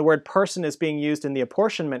finally, when the word person is being used in the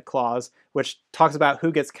apportionment clause, which talks about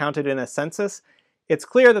who gets counted in a census, it's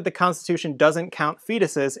clear that the Constitution doesn't count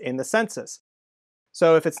fetuses in the census.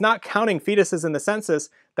 So if it's not counting fetuses in the census,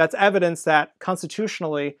 that's evidence that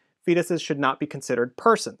constitutionally fetuses should not be considered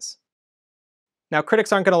persons. Now,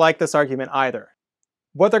 critics aren't going to like this argument either.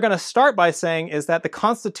 What they're going to start by saying is that the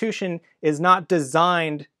Constitution is not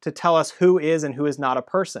designed to tell us who is and who is not a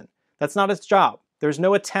person. That's not its job. There's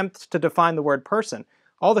no attempt to define the word person.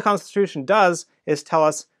 All the Constitution does is tell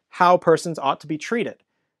us how persons ought to be treated.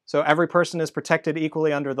 So every person is protected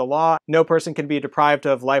equally under the law. No person can be deprived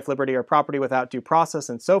of life, liberty, or property without due process,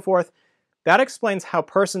 and so forth. That explains how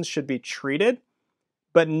persons should be treated,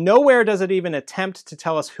 but nowhere does it even attempt to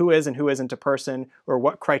tell us who is and who isn't a person, or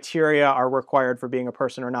what criteria are required for being a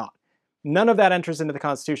person or not. None of that enters into the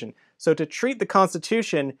Constitution. So to treat the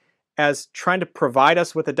Constitution as trying to provide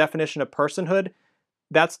us with a definition of personhood,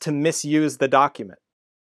 that's to misuse the document.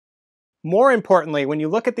 More importantly, when you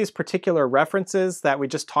look at these particular references that we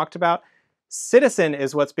just talked about, citizen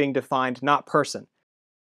is what's being defined, not person.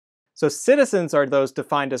 So citizens are those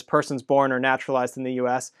defined as persons born or naturalized in the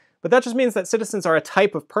US, but that just means that citizens are a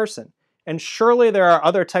type of person. And surely there are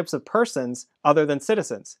other types of persons other than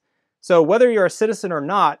citizens. So whether you're a citizen or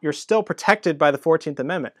not, you're still protected by the 14th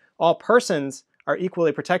Amendment. All persons are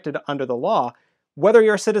equally protected under the law, whether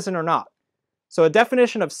you're a citizen or not. So a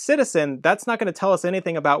definition of citizen, that's not going to tell us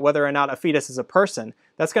anything about whether or not a fetus is a person.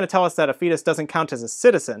 That's going to tell us that a fetus doesn't count as a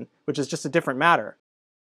citizen, which is just a different matter.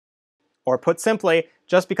 Or put simply,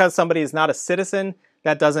 just because somebody is not a citizen,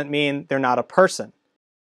 that doesn't mean they're not a person.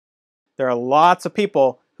 There are lots of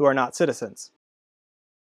people who are not citizens.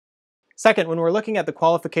 Second, when we're looking at the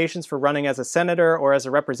qualifications for running as a senator or as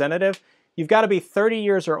a representative, you've got to be 30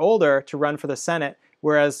 years or older to run for the Senate,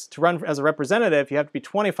 whereas to run as a representative, you have to be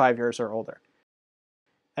 25 years or older.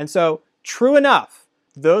 And so, true enough,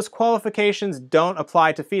 those qualifications don't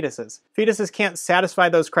apply to fetuses. Fetuses can't satisfy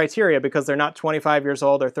those criteria because they're not 25 years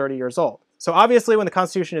old or 30 years old. So obviously when the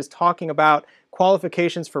Constitution is talking about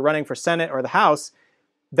qualifications for running for Senate or the House,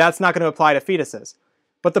 that's not going to apply to fetuses.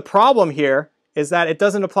 But the problem here is that it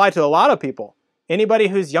doesn't apply to a lot of people. Anybody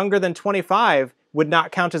who's younger than 25 would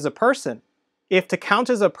not count as a person. If to count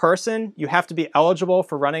as a person, you have to be eligible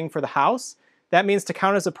for running for the House, that means to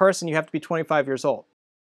count as a person, you have to be 25 years old.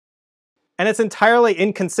 And it's entirely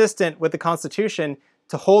inconsistent with the Constitution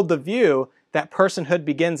to hold the view that personhood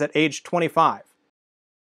begins at age 25.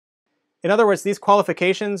 In other words, these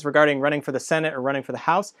qualifications regarding running for the Senate or running for the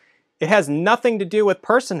House, it has nothing to do with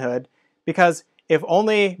personhood, because if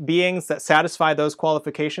only beings that satisfy those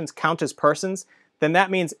qualifications count as persons, then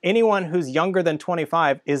that means anyone who's younger than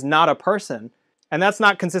 25 is not a person, and that's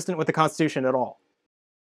not consistent with the Constitution at all.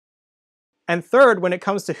 And third, when it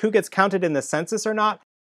comes to who gets counted in the census or not,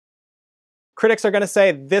 critics are going to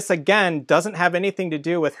say this again doesn't have anything to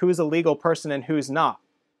do with who's a legal person and who's not.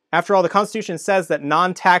 After all, the Constitution says that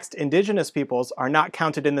non-taxed indigenous peoples are not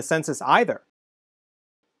counted in the census either.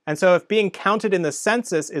 And so if being counted in the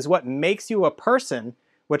census is what makes you a person,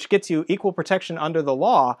 which gets you equal protection under the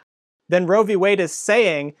law, then Roe v. Wade is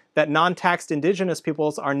saying that non-taxed indigenous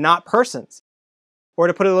peoples are not persons. Or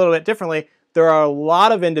to put it a little bit differently, there are a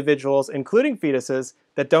lot of individuals, including fetuses,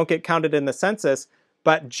 that don't get counted in the census,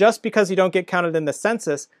 but just because you don't get counted in the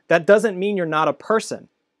census, that doesn't mean you're not a person.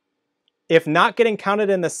 If not getting counted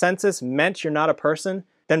in the census meant you're not a person,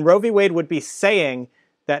 then Roe v. Wade would be saying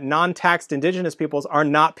that non-taxed indigenous peoples are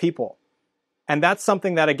not people. And that's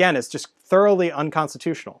something that, again, is just thoroughly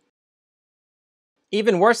unconstitutional.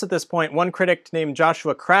 Even worse at this point, one critic named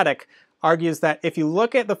Joshua Craddock argues that if you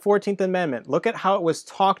look at the 14th Amendment, look at how it was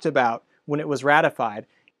talked about when it was ratified,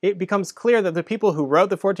 it becomes clear that the people who wrote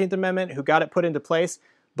the 14th Amendment, who got it put into place,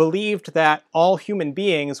 believed that all human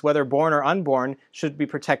beings, whether born or unborn, should be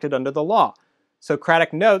protected under the law. So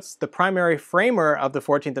Craddock notes the primary framer of the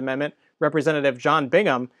 14th Amendment, Representative John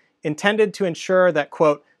Bingham, intended to ensure that,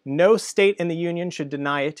 quote, no state in the Union should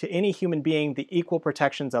deny to any human being the equal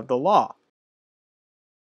protections of the law.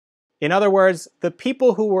 In other words, the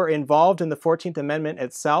people who were involved in the 14th Amendment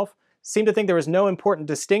itself seemed to think there was no important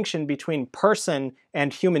distinction between person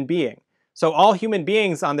and human being. So all human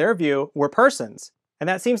beings, on their view, were persons. And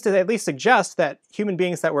that seems to at least suggest that human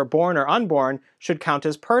beings that were born or unborn should count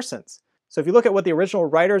as persons. So if you look at what the original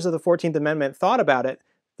writers of the 14th Amendment thought about it,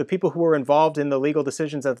 the people who were involved in the legal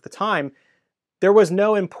decisions at the time, there was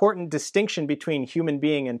no important distinction between human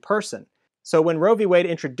being and person. So when Roe v. Wade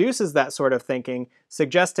introduces that sort of thinking,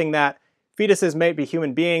 suggesting that fetuses may be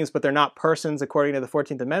human beings, but they're not persons according to the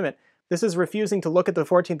 14th Amendment, this is refusing to look at the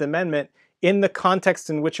 14th Amendment in the context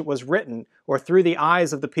in which it was written, or through the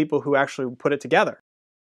eyes of the people who actually put it together.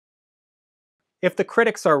 If the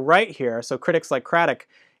critics are right here, so critics like Craddock,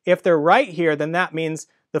 if they're right here, then that means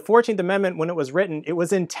the 14th Amendment, when it was written, it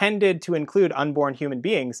was intended to include unborn human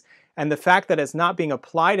beings, and the fact that it's not being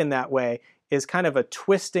applied in that way is kind of a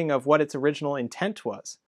twisting of what its original intent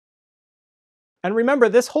was. And remember,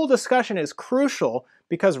 this whole discussion is crucial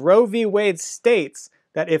because Roe v. Wade states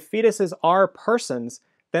that if fetuses are persons,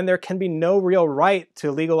 then there can be no real right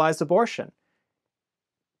to legalized abortion.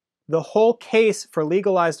 The whole case for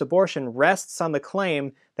legalized abortion rests on the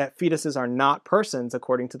claim that fetuses are not persons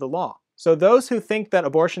according to the law. So those who think that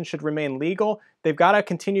abortion should remain legal, they've got to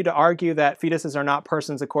continue to argue that fetuses are not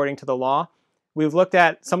persons according to the law. We've looked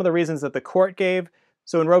at some of the reasons that the court gave.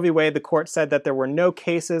 So in Roe v. Wade, the court said that there were no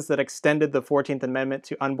cases that extended the 14th Amendment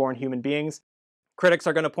to unborn human beings. Critics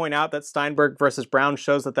are going to point out that Steinberg versus Brown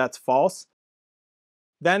shows that that's false.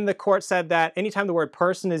 Then the court said that anytime the word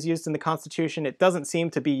person is used in the Constitution, it doesn't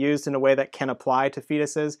seem to be used in a way that can apply to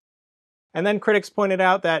fetuses. And then critics pointed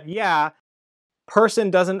out that, yeah,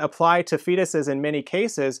 person doesn't apply to fetuses in many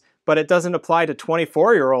cases, but it doesn't apply to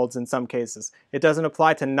 24-year-olds in some cases. It doesn't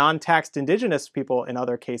apply to non-taxed indigenous people in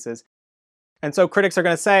other cases. And so critics are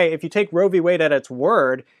going to say, if you take Roe v. Wade at its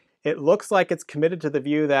word, it looks like it's committed to the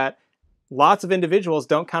view that lots of individuals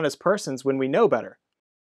don't count as persons when we know better.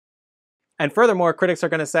 And furthermore, critics are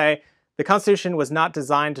going to say the Constitution was not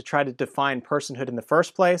designed to try to define personhood in the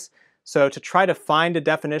first place. So to try to find a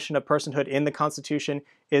definition of personhood in the Constitution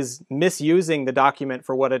is misusing the document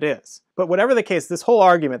for what it is. But whatever the case, this whole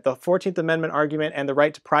argument, the 14th Amendment argument and the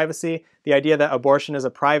right to privacy, the idea that abortion is a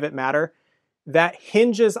private matter, that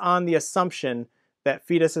hinges on the assumption that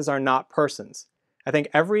fetuses are not persons. I think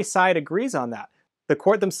every side agrees on that. The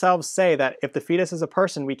court themselves say that if the fetus is a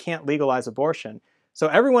person, we can't legalize abortion. So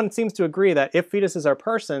everyone seems to agree that if fetuses are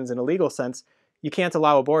persons in a legal sense, you can't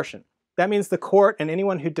allow abortion. That means the court and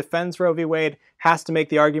anyone who defends Roe v. Wade has to make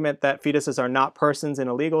the argument that fetuses are not persons in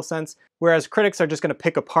a legal sense, whereas critics are just going to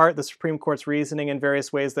pick apart the Supreme Court's reasoning in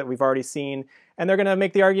various ways that we've already seen, and they're going to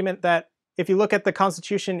make the argument that if you look at the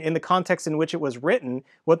Constitution in the context in which it was written,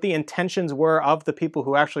 what the intentions were of the people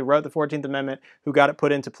who actually wrote the 14th Amendment, who got it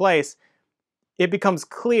put into place, it becomes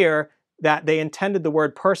clear that they intended the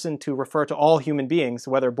word person to refer to all human beings,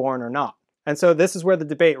 whether born or not. And so this is where the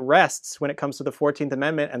debate rests when it comes to the 14th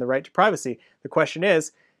Amendment and the right to privacy. The question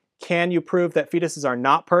is, can you prove that fetuses are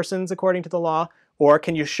not persons according to the law, or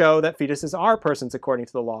can you show that fetuses are persons according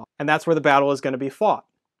to the law? And that's where the battle is going to be fought.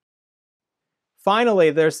 Finally,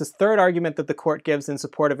 there's this third argument that the court gives in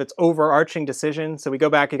support of its overarching decision. So we go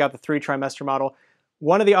back, you got the three-trimester model.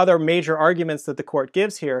 One of the other major arguments that the court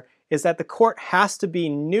gives here is that the court has to be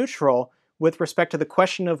neutral with respect to the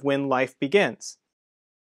question of when life begins.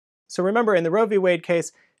 So remember, in the Roe v. Wade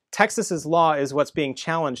case, Texas's law is what's being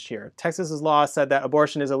challenged here. Texas's law said that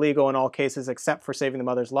abortion is illegal in all cases except for saving the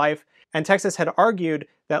mother's life, and Texas had argued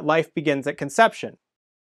that life begins at conception.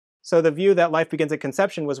 So the view that life begins at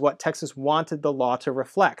conception was what Texas wanted the law to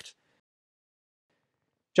reflect.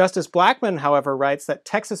 Justice Blackmun, however, writes that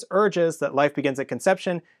Texas urges that life begins at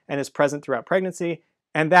conception and is present throughout pregnancy,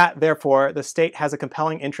 and that, therefore, the state has a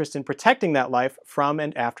compelling interest in protecting that life from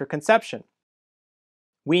and after conception.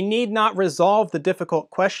 We need not resolve the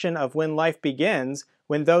difficult question of when life begins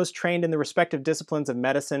when those trained in the respective disciplines of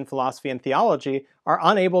medicine, philosophy, and theology are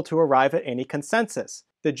unable to arrive at any consensus.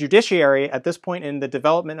 The judiciary, at this point in the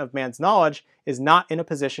development of man's knowledge, is not in a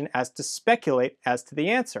position as to speculate as to the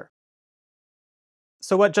answer.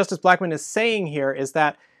 So what Justice Blackmun is saying here is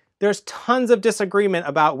that there's tons of disagreement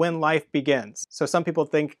about when life begins. So some people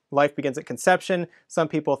think life begins at conception, some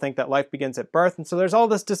people think that life begins at birth, and so there's all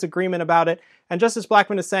this disagreement about it. And Justice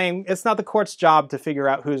Blackmun is saying it's not the court's job to figure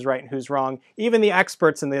out who's right and who's wrong. Even the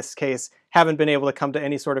experts in this case haven't been able to come to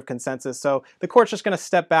any sort of consensus. So the court's just going to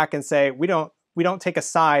step back and say, we don't take a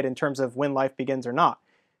side in terms of when life begins or not.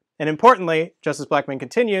 And importantly, Justice Blackmun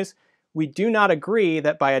continues, we do not agree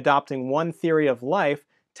that by adopting one theory of life,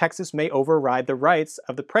 Texas may override the rights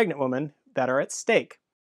of the pregnant woman that are at stake.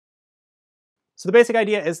 So the basic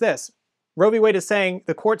idea is this. Roe v. Wade is saying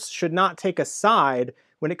the courts should not take a side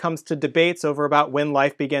when it comes to debates over about when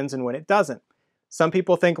life begins and when it doesn't. Some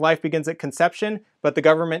people think life begins at conception, but the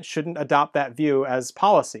government shouldn't adopt that view as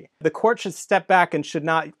policy. The court should step back and should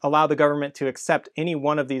not allow the government to accept any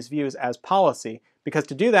one of these views as policy, because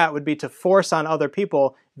to do that would be to force on other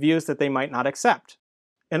people views that they might not accept.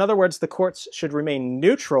 In other words, the courts should remain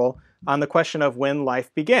neutral on the question of when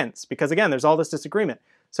life begins, because again, there's all this disagreement.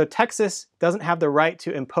 So Texas doesn't have the right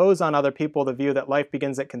to impose on other people the view that life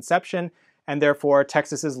begins at conception, and therefore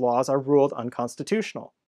Texas's laws are ruled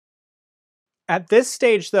unconstitutional. At this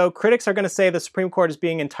stage, though, critics are going to say the Supreme Court is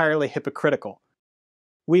being entirely hypocritical.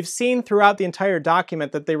 We've seen throughout the entire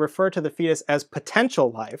document that they refer to the fetus as potential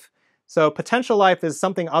life. So potential life is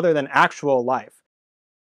something other than actual life.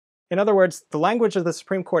 In other words, the language of the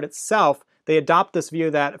Supreme Court itself, they adopt this view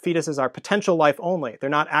that fetuses are potential life only. They're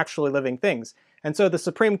not actually living things. And so the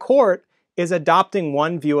Supreme Court is adopting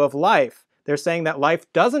one view of life. They're saying that life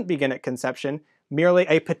doesn't begin at conception, merely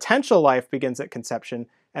a potential life begins at conception,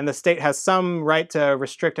 and the state has some right to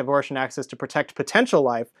restrict abortion access to protect potential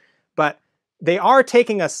life, but they are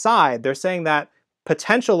taking a side. They're saying that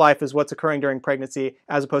potential life is what's occurring during pregnancy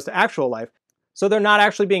as opposed to actual life. So they're not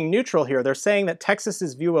actually being neutral here. They're saying that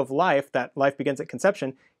Texas's view of life, that life begins at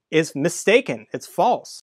conception, is mistaken. It's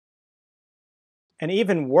false. And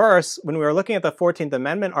even worse, when we were looking at the 14th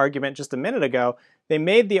Amendment argument just a minute ago, they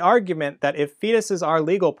made the argument that if fetuses are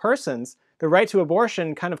legal persons, the right to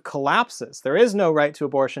abortion kind of collapses. There is no right to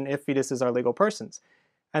abortion if fetuses are legal persons.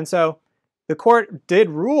 And so the court did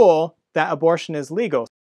rule that abortion is legal.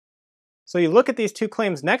 So you look at these two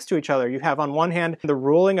claims next to each other. You have on one hand the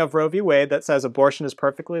ruling of Roe v. Wade that says abortion is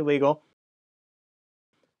perfectly legal.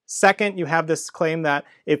 Second, you have this claim that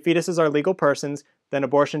if fetuses are legal persons, then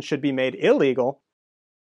abortion should be made illegal.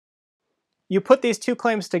 You put these two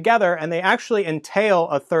claims together and they actually entail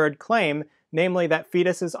a third claim, namely that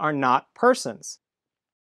fetuses are not persons.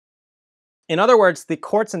 In other words, the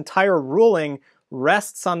court's entire ruling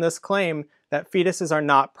rests on this claim that fetuses are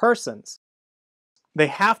not persons. They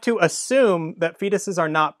have to assume that fetuses are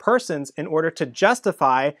not persons in order to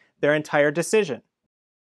justify their entire decision.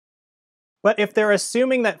 But if they're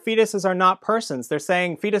assuming that fetuses are not persons, they're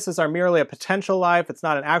saying fetuses are merely a potential life, it's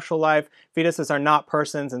not an actual life, fetuses are not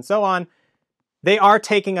persons, and so on, they are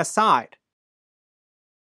taking a side.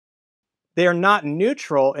 They are not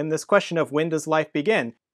neutral in this question of when does life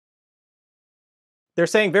begin. They're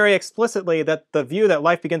saying very explicitly that the view that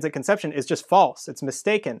life begins at conception is just false, it's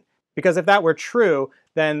mistaken. Because if that were true,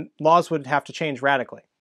 then laws would have to change radically.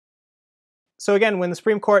 So again, when the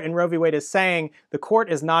Supreme Court in Roe v. Wade is saying the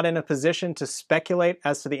court is not in a position to speculate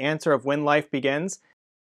as to the answer of when life begins,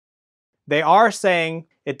 they are saying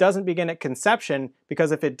it doesn't begin at conception,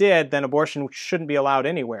 because if it did, then abortion shouldn't be allowed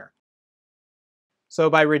anywhere.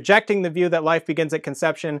 So by rejecting the view that life begins at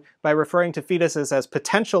conception, by referring to fetuses as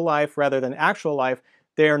potential life rather than actual life,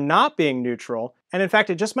 they are not being neutral, and in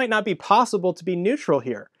fact it just might not be possible to be neutral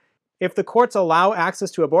here. If the courts allow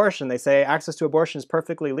access to abortion, they say access to abortion is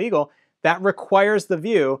perfectly legal, that requires the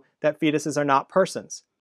view that fetuses are not persons.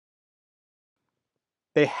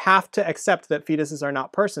 They have to accept that fetuses are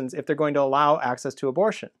not persons if they're going to allow access to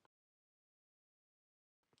abortion.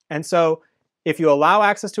 And so if you allow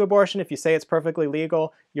access to abortion, if you say it's perfectly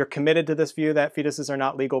legal, you're committed to this view that fetuses are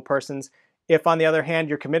not legal persons. If, on the other hand,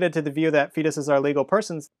 you're committed to the view that fetuses are legal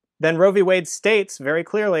persons, then Roe v. Wade states very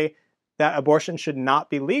clearly that abortion should not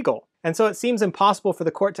be legal. And so it seems impossible for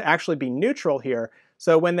the court to actually be neutral here.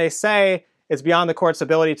 So when they say it's beyond the court's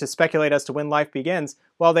ability to speculate as to when life begins,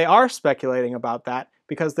 well, they are speculating about that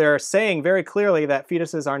because they're saying very clearly that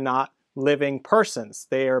fetuses are not living persons.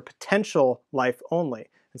 They are potential life only.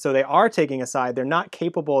 And so they are taking a side. They're not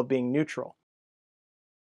capable of being neutral.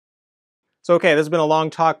 So okay, this has been a long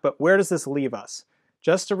talk, but where does this leave us?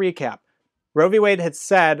 Just to recap, Roe v. Wade had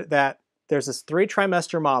said that there's this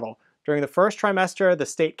 3-trimester model. During the first trimester, the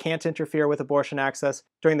state can't interfere with abortion access.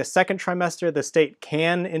 During the second trimester, the state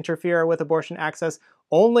can interfere with abortion access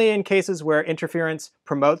only in cases where interference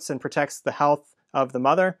promotes and protects the health of the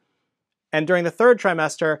mother. And during the third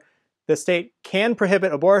trimester, the state can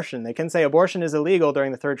prohibit abortion. They can say abortion is illegal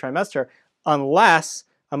during the third trimester unless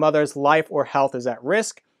a mother's life or health is at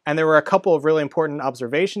risk. And there were a couple of really important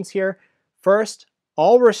observations here. First,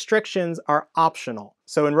 all restrictions are optional.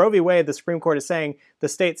 So in Roe v. Wade, the Supreme Court is saying the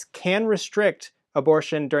states can restrict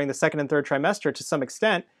abortion during the second and third trimester to some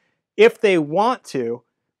extent if they want to,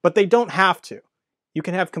 but they don't have to. You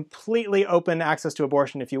can have completely open access to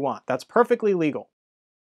abortion if you want. That's perfectly legal.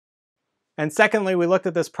 And secondly, we looked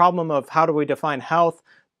at this problem of how do we define health.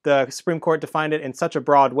 The Supreme Court defined it in such a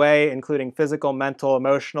broad way, including physical, mental,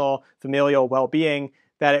 emotional, familial well-being,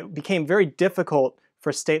 that it became very difficult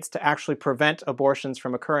for states to actually prevent abortions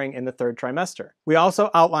from occurring in the third trimester. We also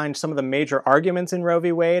outlined some of the major arguments in Roe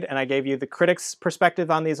v. Wade, and I gave you the critics' perspective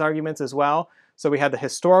on these arguments as well. So we had the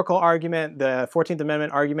historical argument, the 14th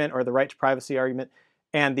Amendment argument, or the right to privacy argument,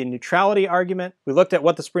 and the neutrality argument. We looked at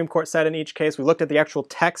what the Supreme Court said in each case. We looked at the actual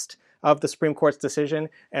text of the Supreme Court's decision,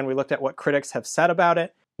 and we looked at what critics have said about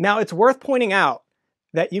it. Now, it's worth pointing out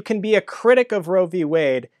that you can be a critic of Roe v.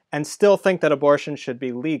 Wade and still think that abortion should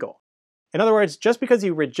be legal. In other words, just because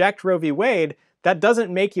you reject Roe v. Wade, that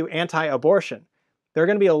doesn't make you anti-abortion. There are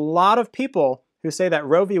going to be a lot of people who say that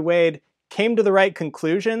Roe v. Wade came to the right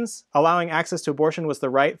conclusions, allowing access to abortion was the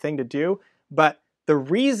right thing to do, but the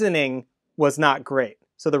reasoning was not great.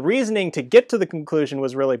 So the reasoning to get to the conclusion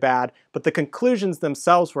was really bad, but the conclusions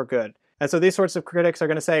themselves were good. And so these sorts of critics are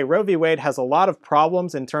going to say Roe v. Wade has a lot of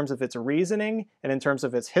problems in terms of its reasoning and in terms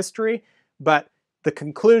of its history, but the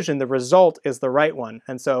conclusion, the result, is the right one.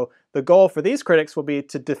 And so the goal for these critics will be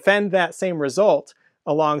to defend that same result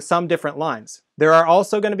along some different lines. There are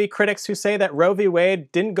also going to be critics who say that Roe v.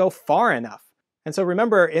 Wade didn't go far enough. And so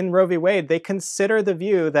remember, in Roe v. Wade, they consider the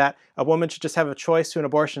view that a woman should just have a choice to an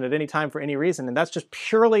abortion at any time for any reason, and that's just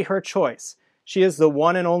purely her choice. She is the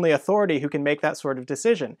one and only authority who can make that sort of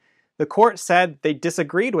decision. The court said they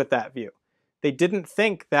disagreed with that view. They didn't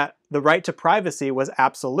think that the right to privacy was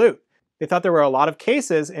absolute. They thought there were a lot of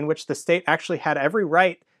cases in which the state actually had every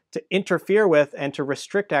right to interfere with and to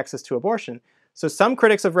restrict access to abortion. So some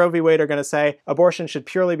critics of Roe v. Wade are going to say abortion should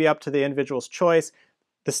purely be up to the individual's choice.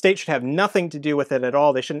 The state should have nothing to do with it at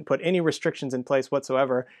all. They shouldn't put any restrictions in place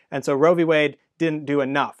whatsoever. And so Roe v. Wade didn't do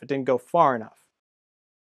enough. It didn't go far enough.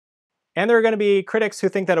 And there are going to be critics who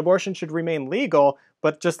think that abortion should remain legal,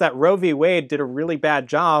 but just that Roe v. Wade did a really bad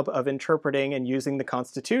job of interpreting and using the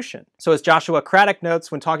Constitution. So as Joshua Craddock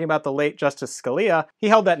notes when talking about the late Justice Scalia, he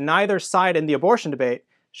held that neither side in the abortion debate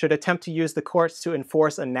should attempt to use the courts to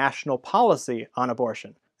enforce a national policy on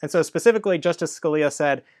abortion. And so specifically, Justice Scalia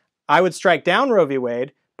said, I would strike down Roe v.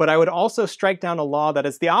 Wade, but I would also strike down a law that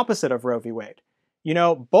is the opposite of Roe v. Wade. You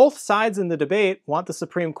know, both sides in the debate want the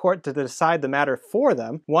Supreme Court to decide the matter for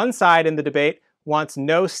them. One side in the debate wants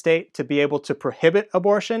no state to be able to prohibit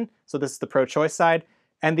abortion, so this is the pro-choice side,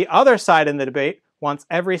 and the other side in the debate wants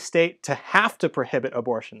every state to have to prohibit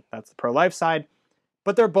abortion. That's the pro-life side,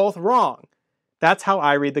 but they're both wrong. That's how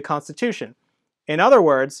I read the Constitution. In other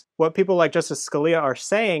words, what people like Justice Scalia are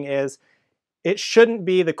saying is it shouldn't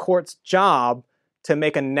be the court's job to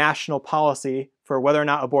make a national policy for whether or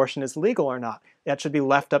not abortion is legal or not. That should be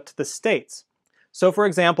left up to the states. So for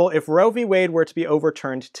example, if Roe v. Wade were to be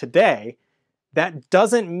overturned today, that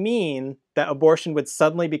doesn't mean that abortion would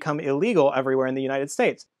suddenly become illegal everywhere in the United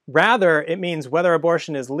States. Rather, it means whether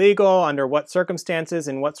abortion is legal, under what circumstances,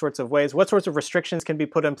 in what sorts of ways, what sorts of restrictions can be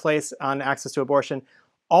put in place on access to abortion.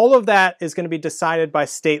 All of that is going to be decided by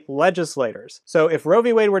state legislators. So if Roe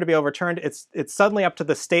v. Wade were to be overturned, it's suddenly up to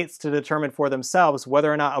the states to determine for themselves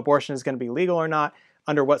whether or not abortion is going to be legal or not,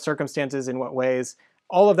 under what circumstances, in what ways.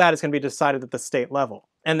 All of that is going to be decided at the state level.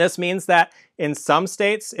 And this means that in some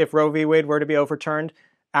states, if Roe v. Wade were to be overturned,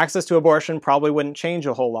 access to abortion probably wouldn't change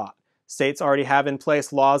a whole lot. States already have in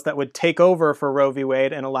place laws that would take over for Roe v.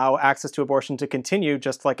 Wade and allow access to abortion to continue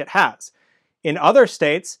just like it has. In other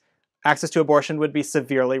states, access to abortion would be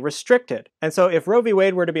severely restricted. And so if Roe v.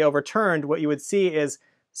 Wade were to be overturned, what you would see is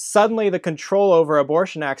suddenly the control over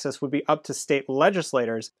abortion access would be up to state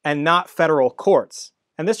legislators and not federal courts.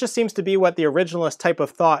 And this just seems to be what the originalist type of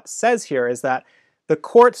thought says here, is that the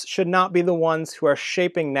courts should not be the ones who are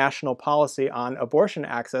shaping national policy on abortion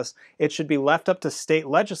access. It should be left up to state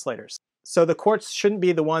legislators. So the courts shouldn't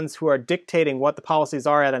be the ones who are dictating what the policies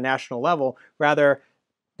are at a national level. Rather,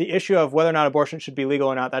 the issue of whether or not abortion should be legal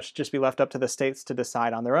or not, that should just be left up to the states to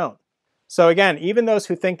decide on their own. So again, even those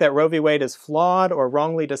who think that Roe v. Wade is flawed or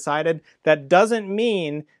wrongly decided, that doesn't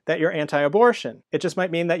mean that you're anti-abortion. It just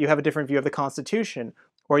might mean that you have a different view of the Constitution,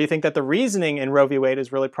 or you think that the reasoning in Roe v. Wade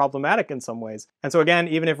is really problematic in some ways. And so again,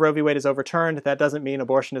 even if Roe v. Wade is overturned, that doesn't mean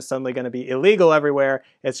abortion is suddenly going to be illegal everywhere.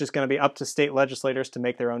 It's just going to be up to state legislators to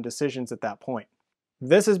make their own decisions at that point.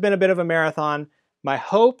 This has been a bit of a marathon. My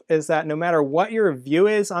hope is that no matter what your view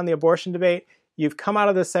is on the abortion debate, you've come out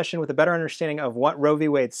of this session with a better understanding of what Roe v.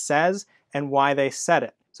 Wade says and why they said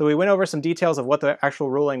it. So we went over some details of what the actual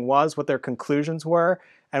ruling was, what their conclusions were,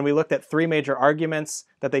 and we looked at 3 major arguments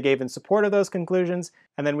that they gave in support of those conclusions,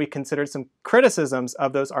 and then we considered some criticisms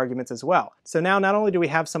of those arguments as well. So now not only do we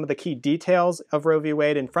have some of the key details of Roe v.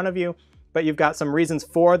 Wade in front of you, but you've got some reasons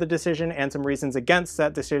for the decision and some reasons against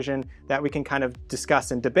that decision that we can kind of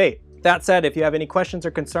discuss and debate. That said, if you have any questions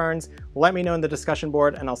or concerns, let me know in the discussion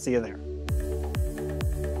board and I'll see you there.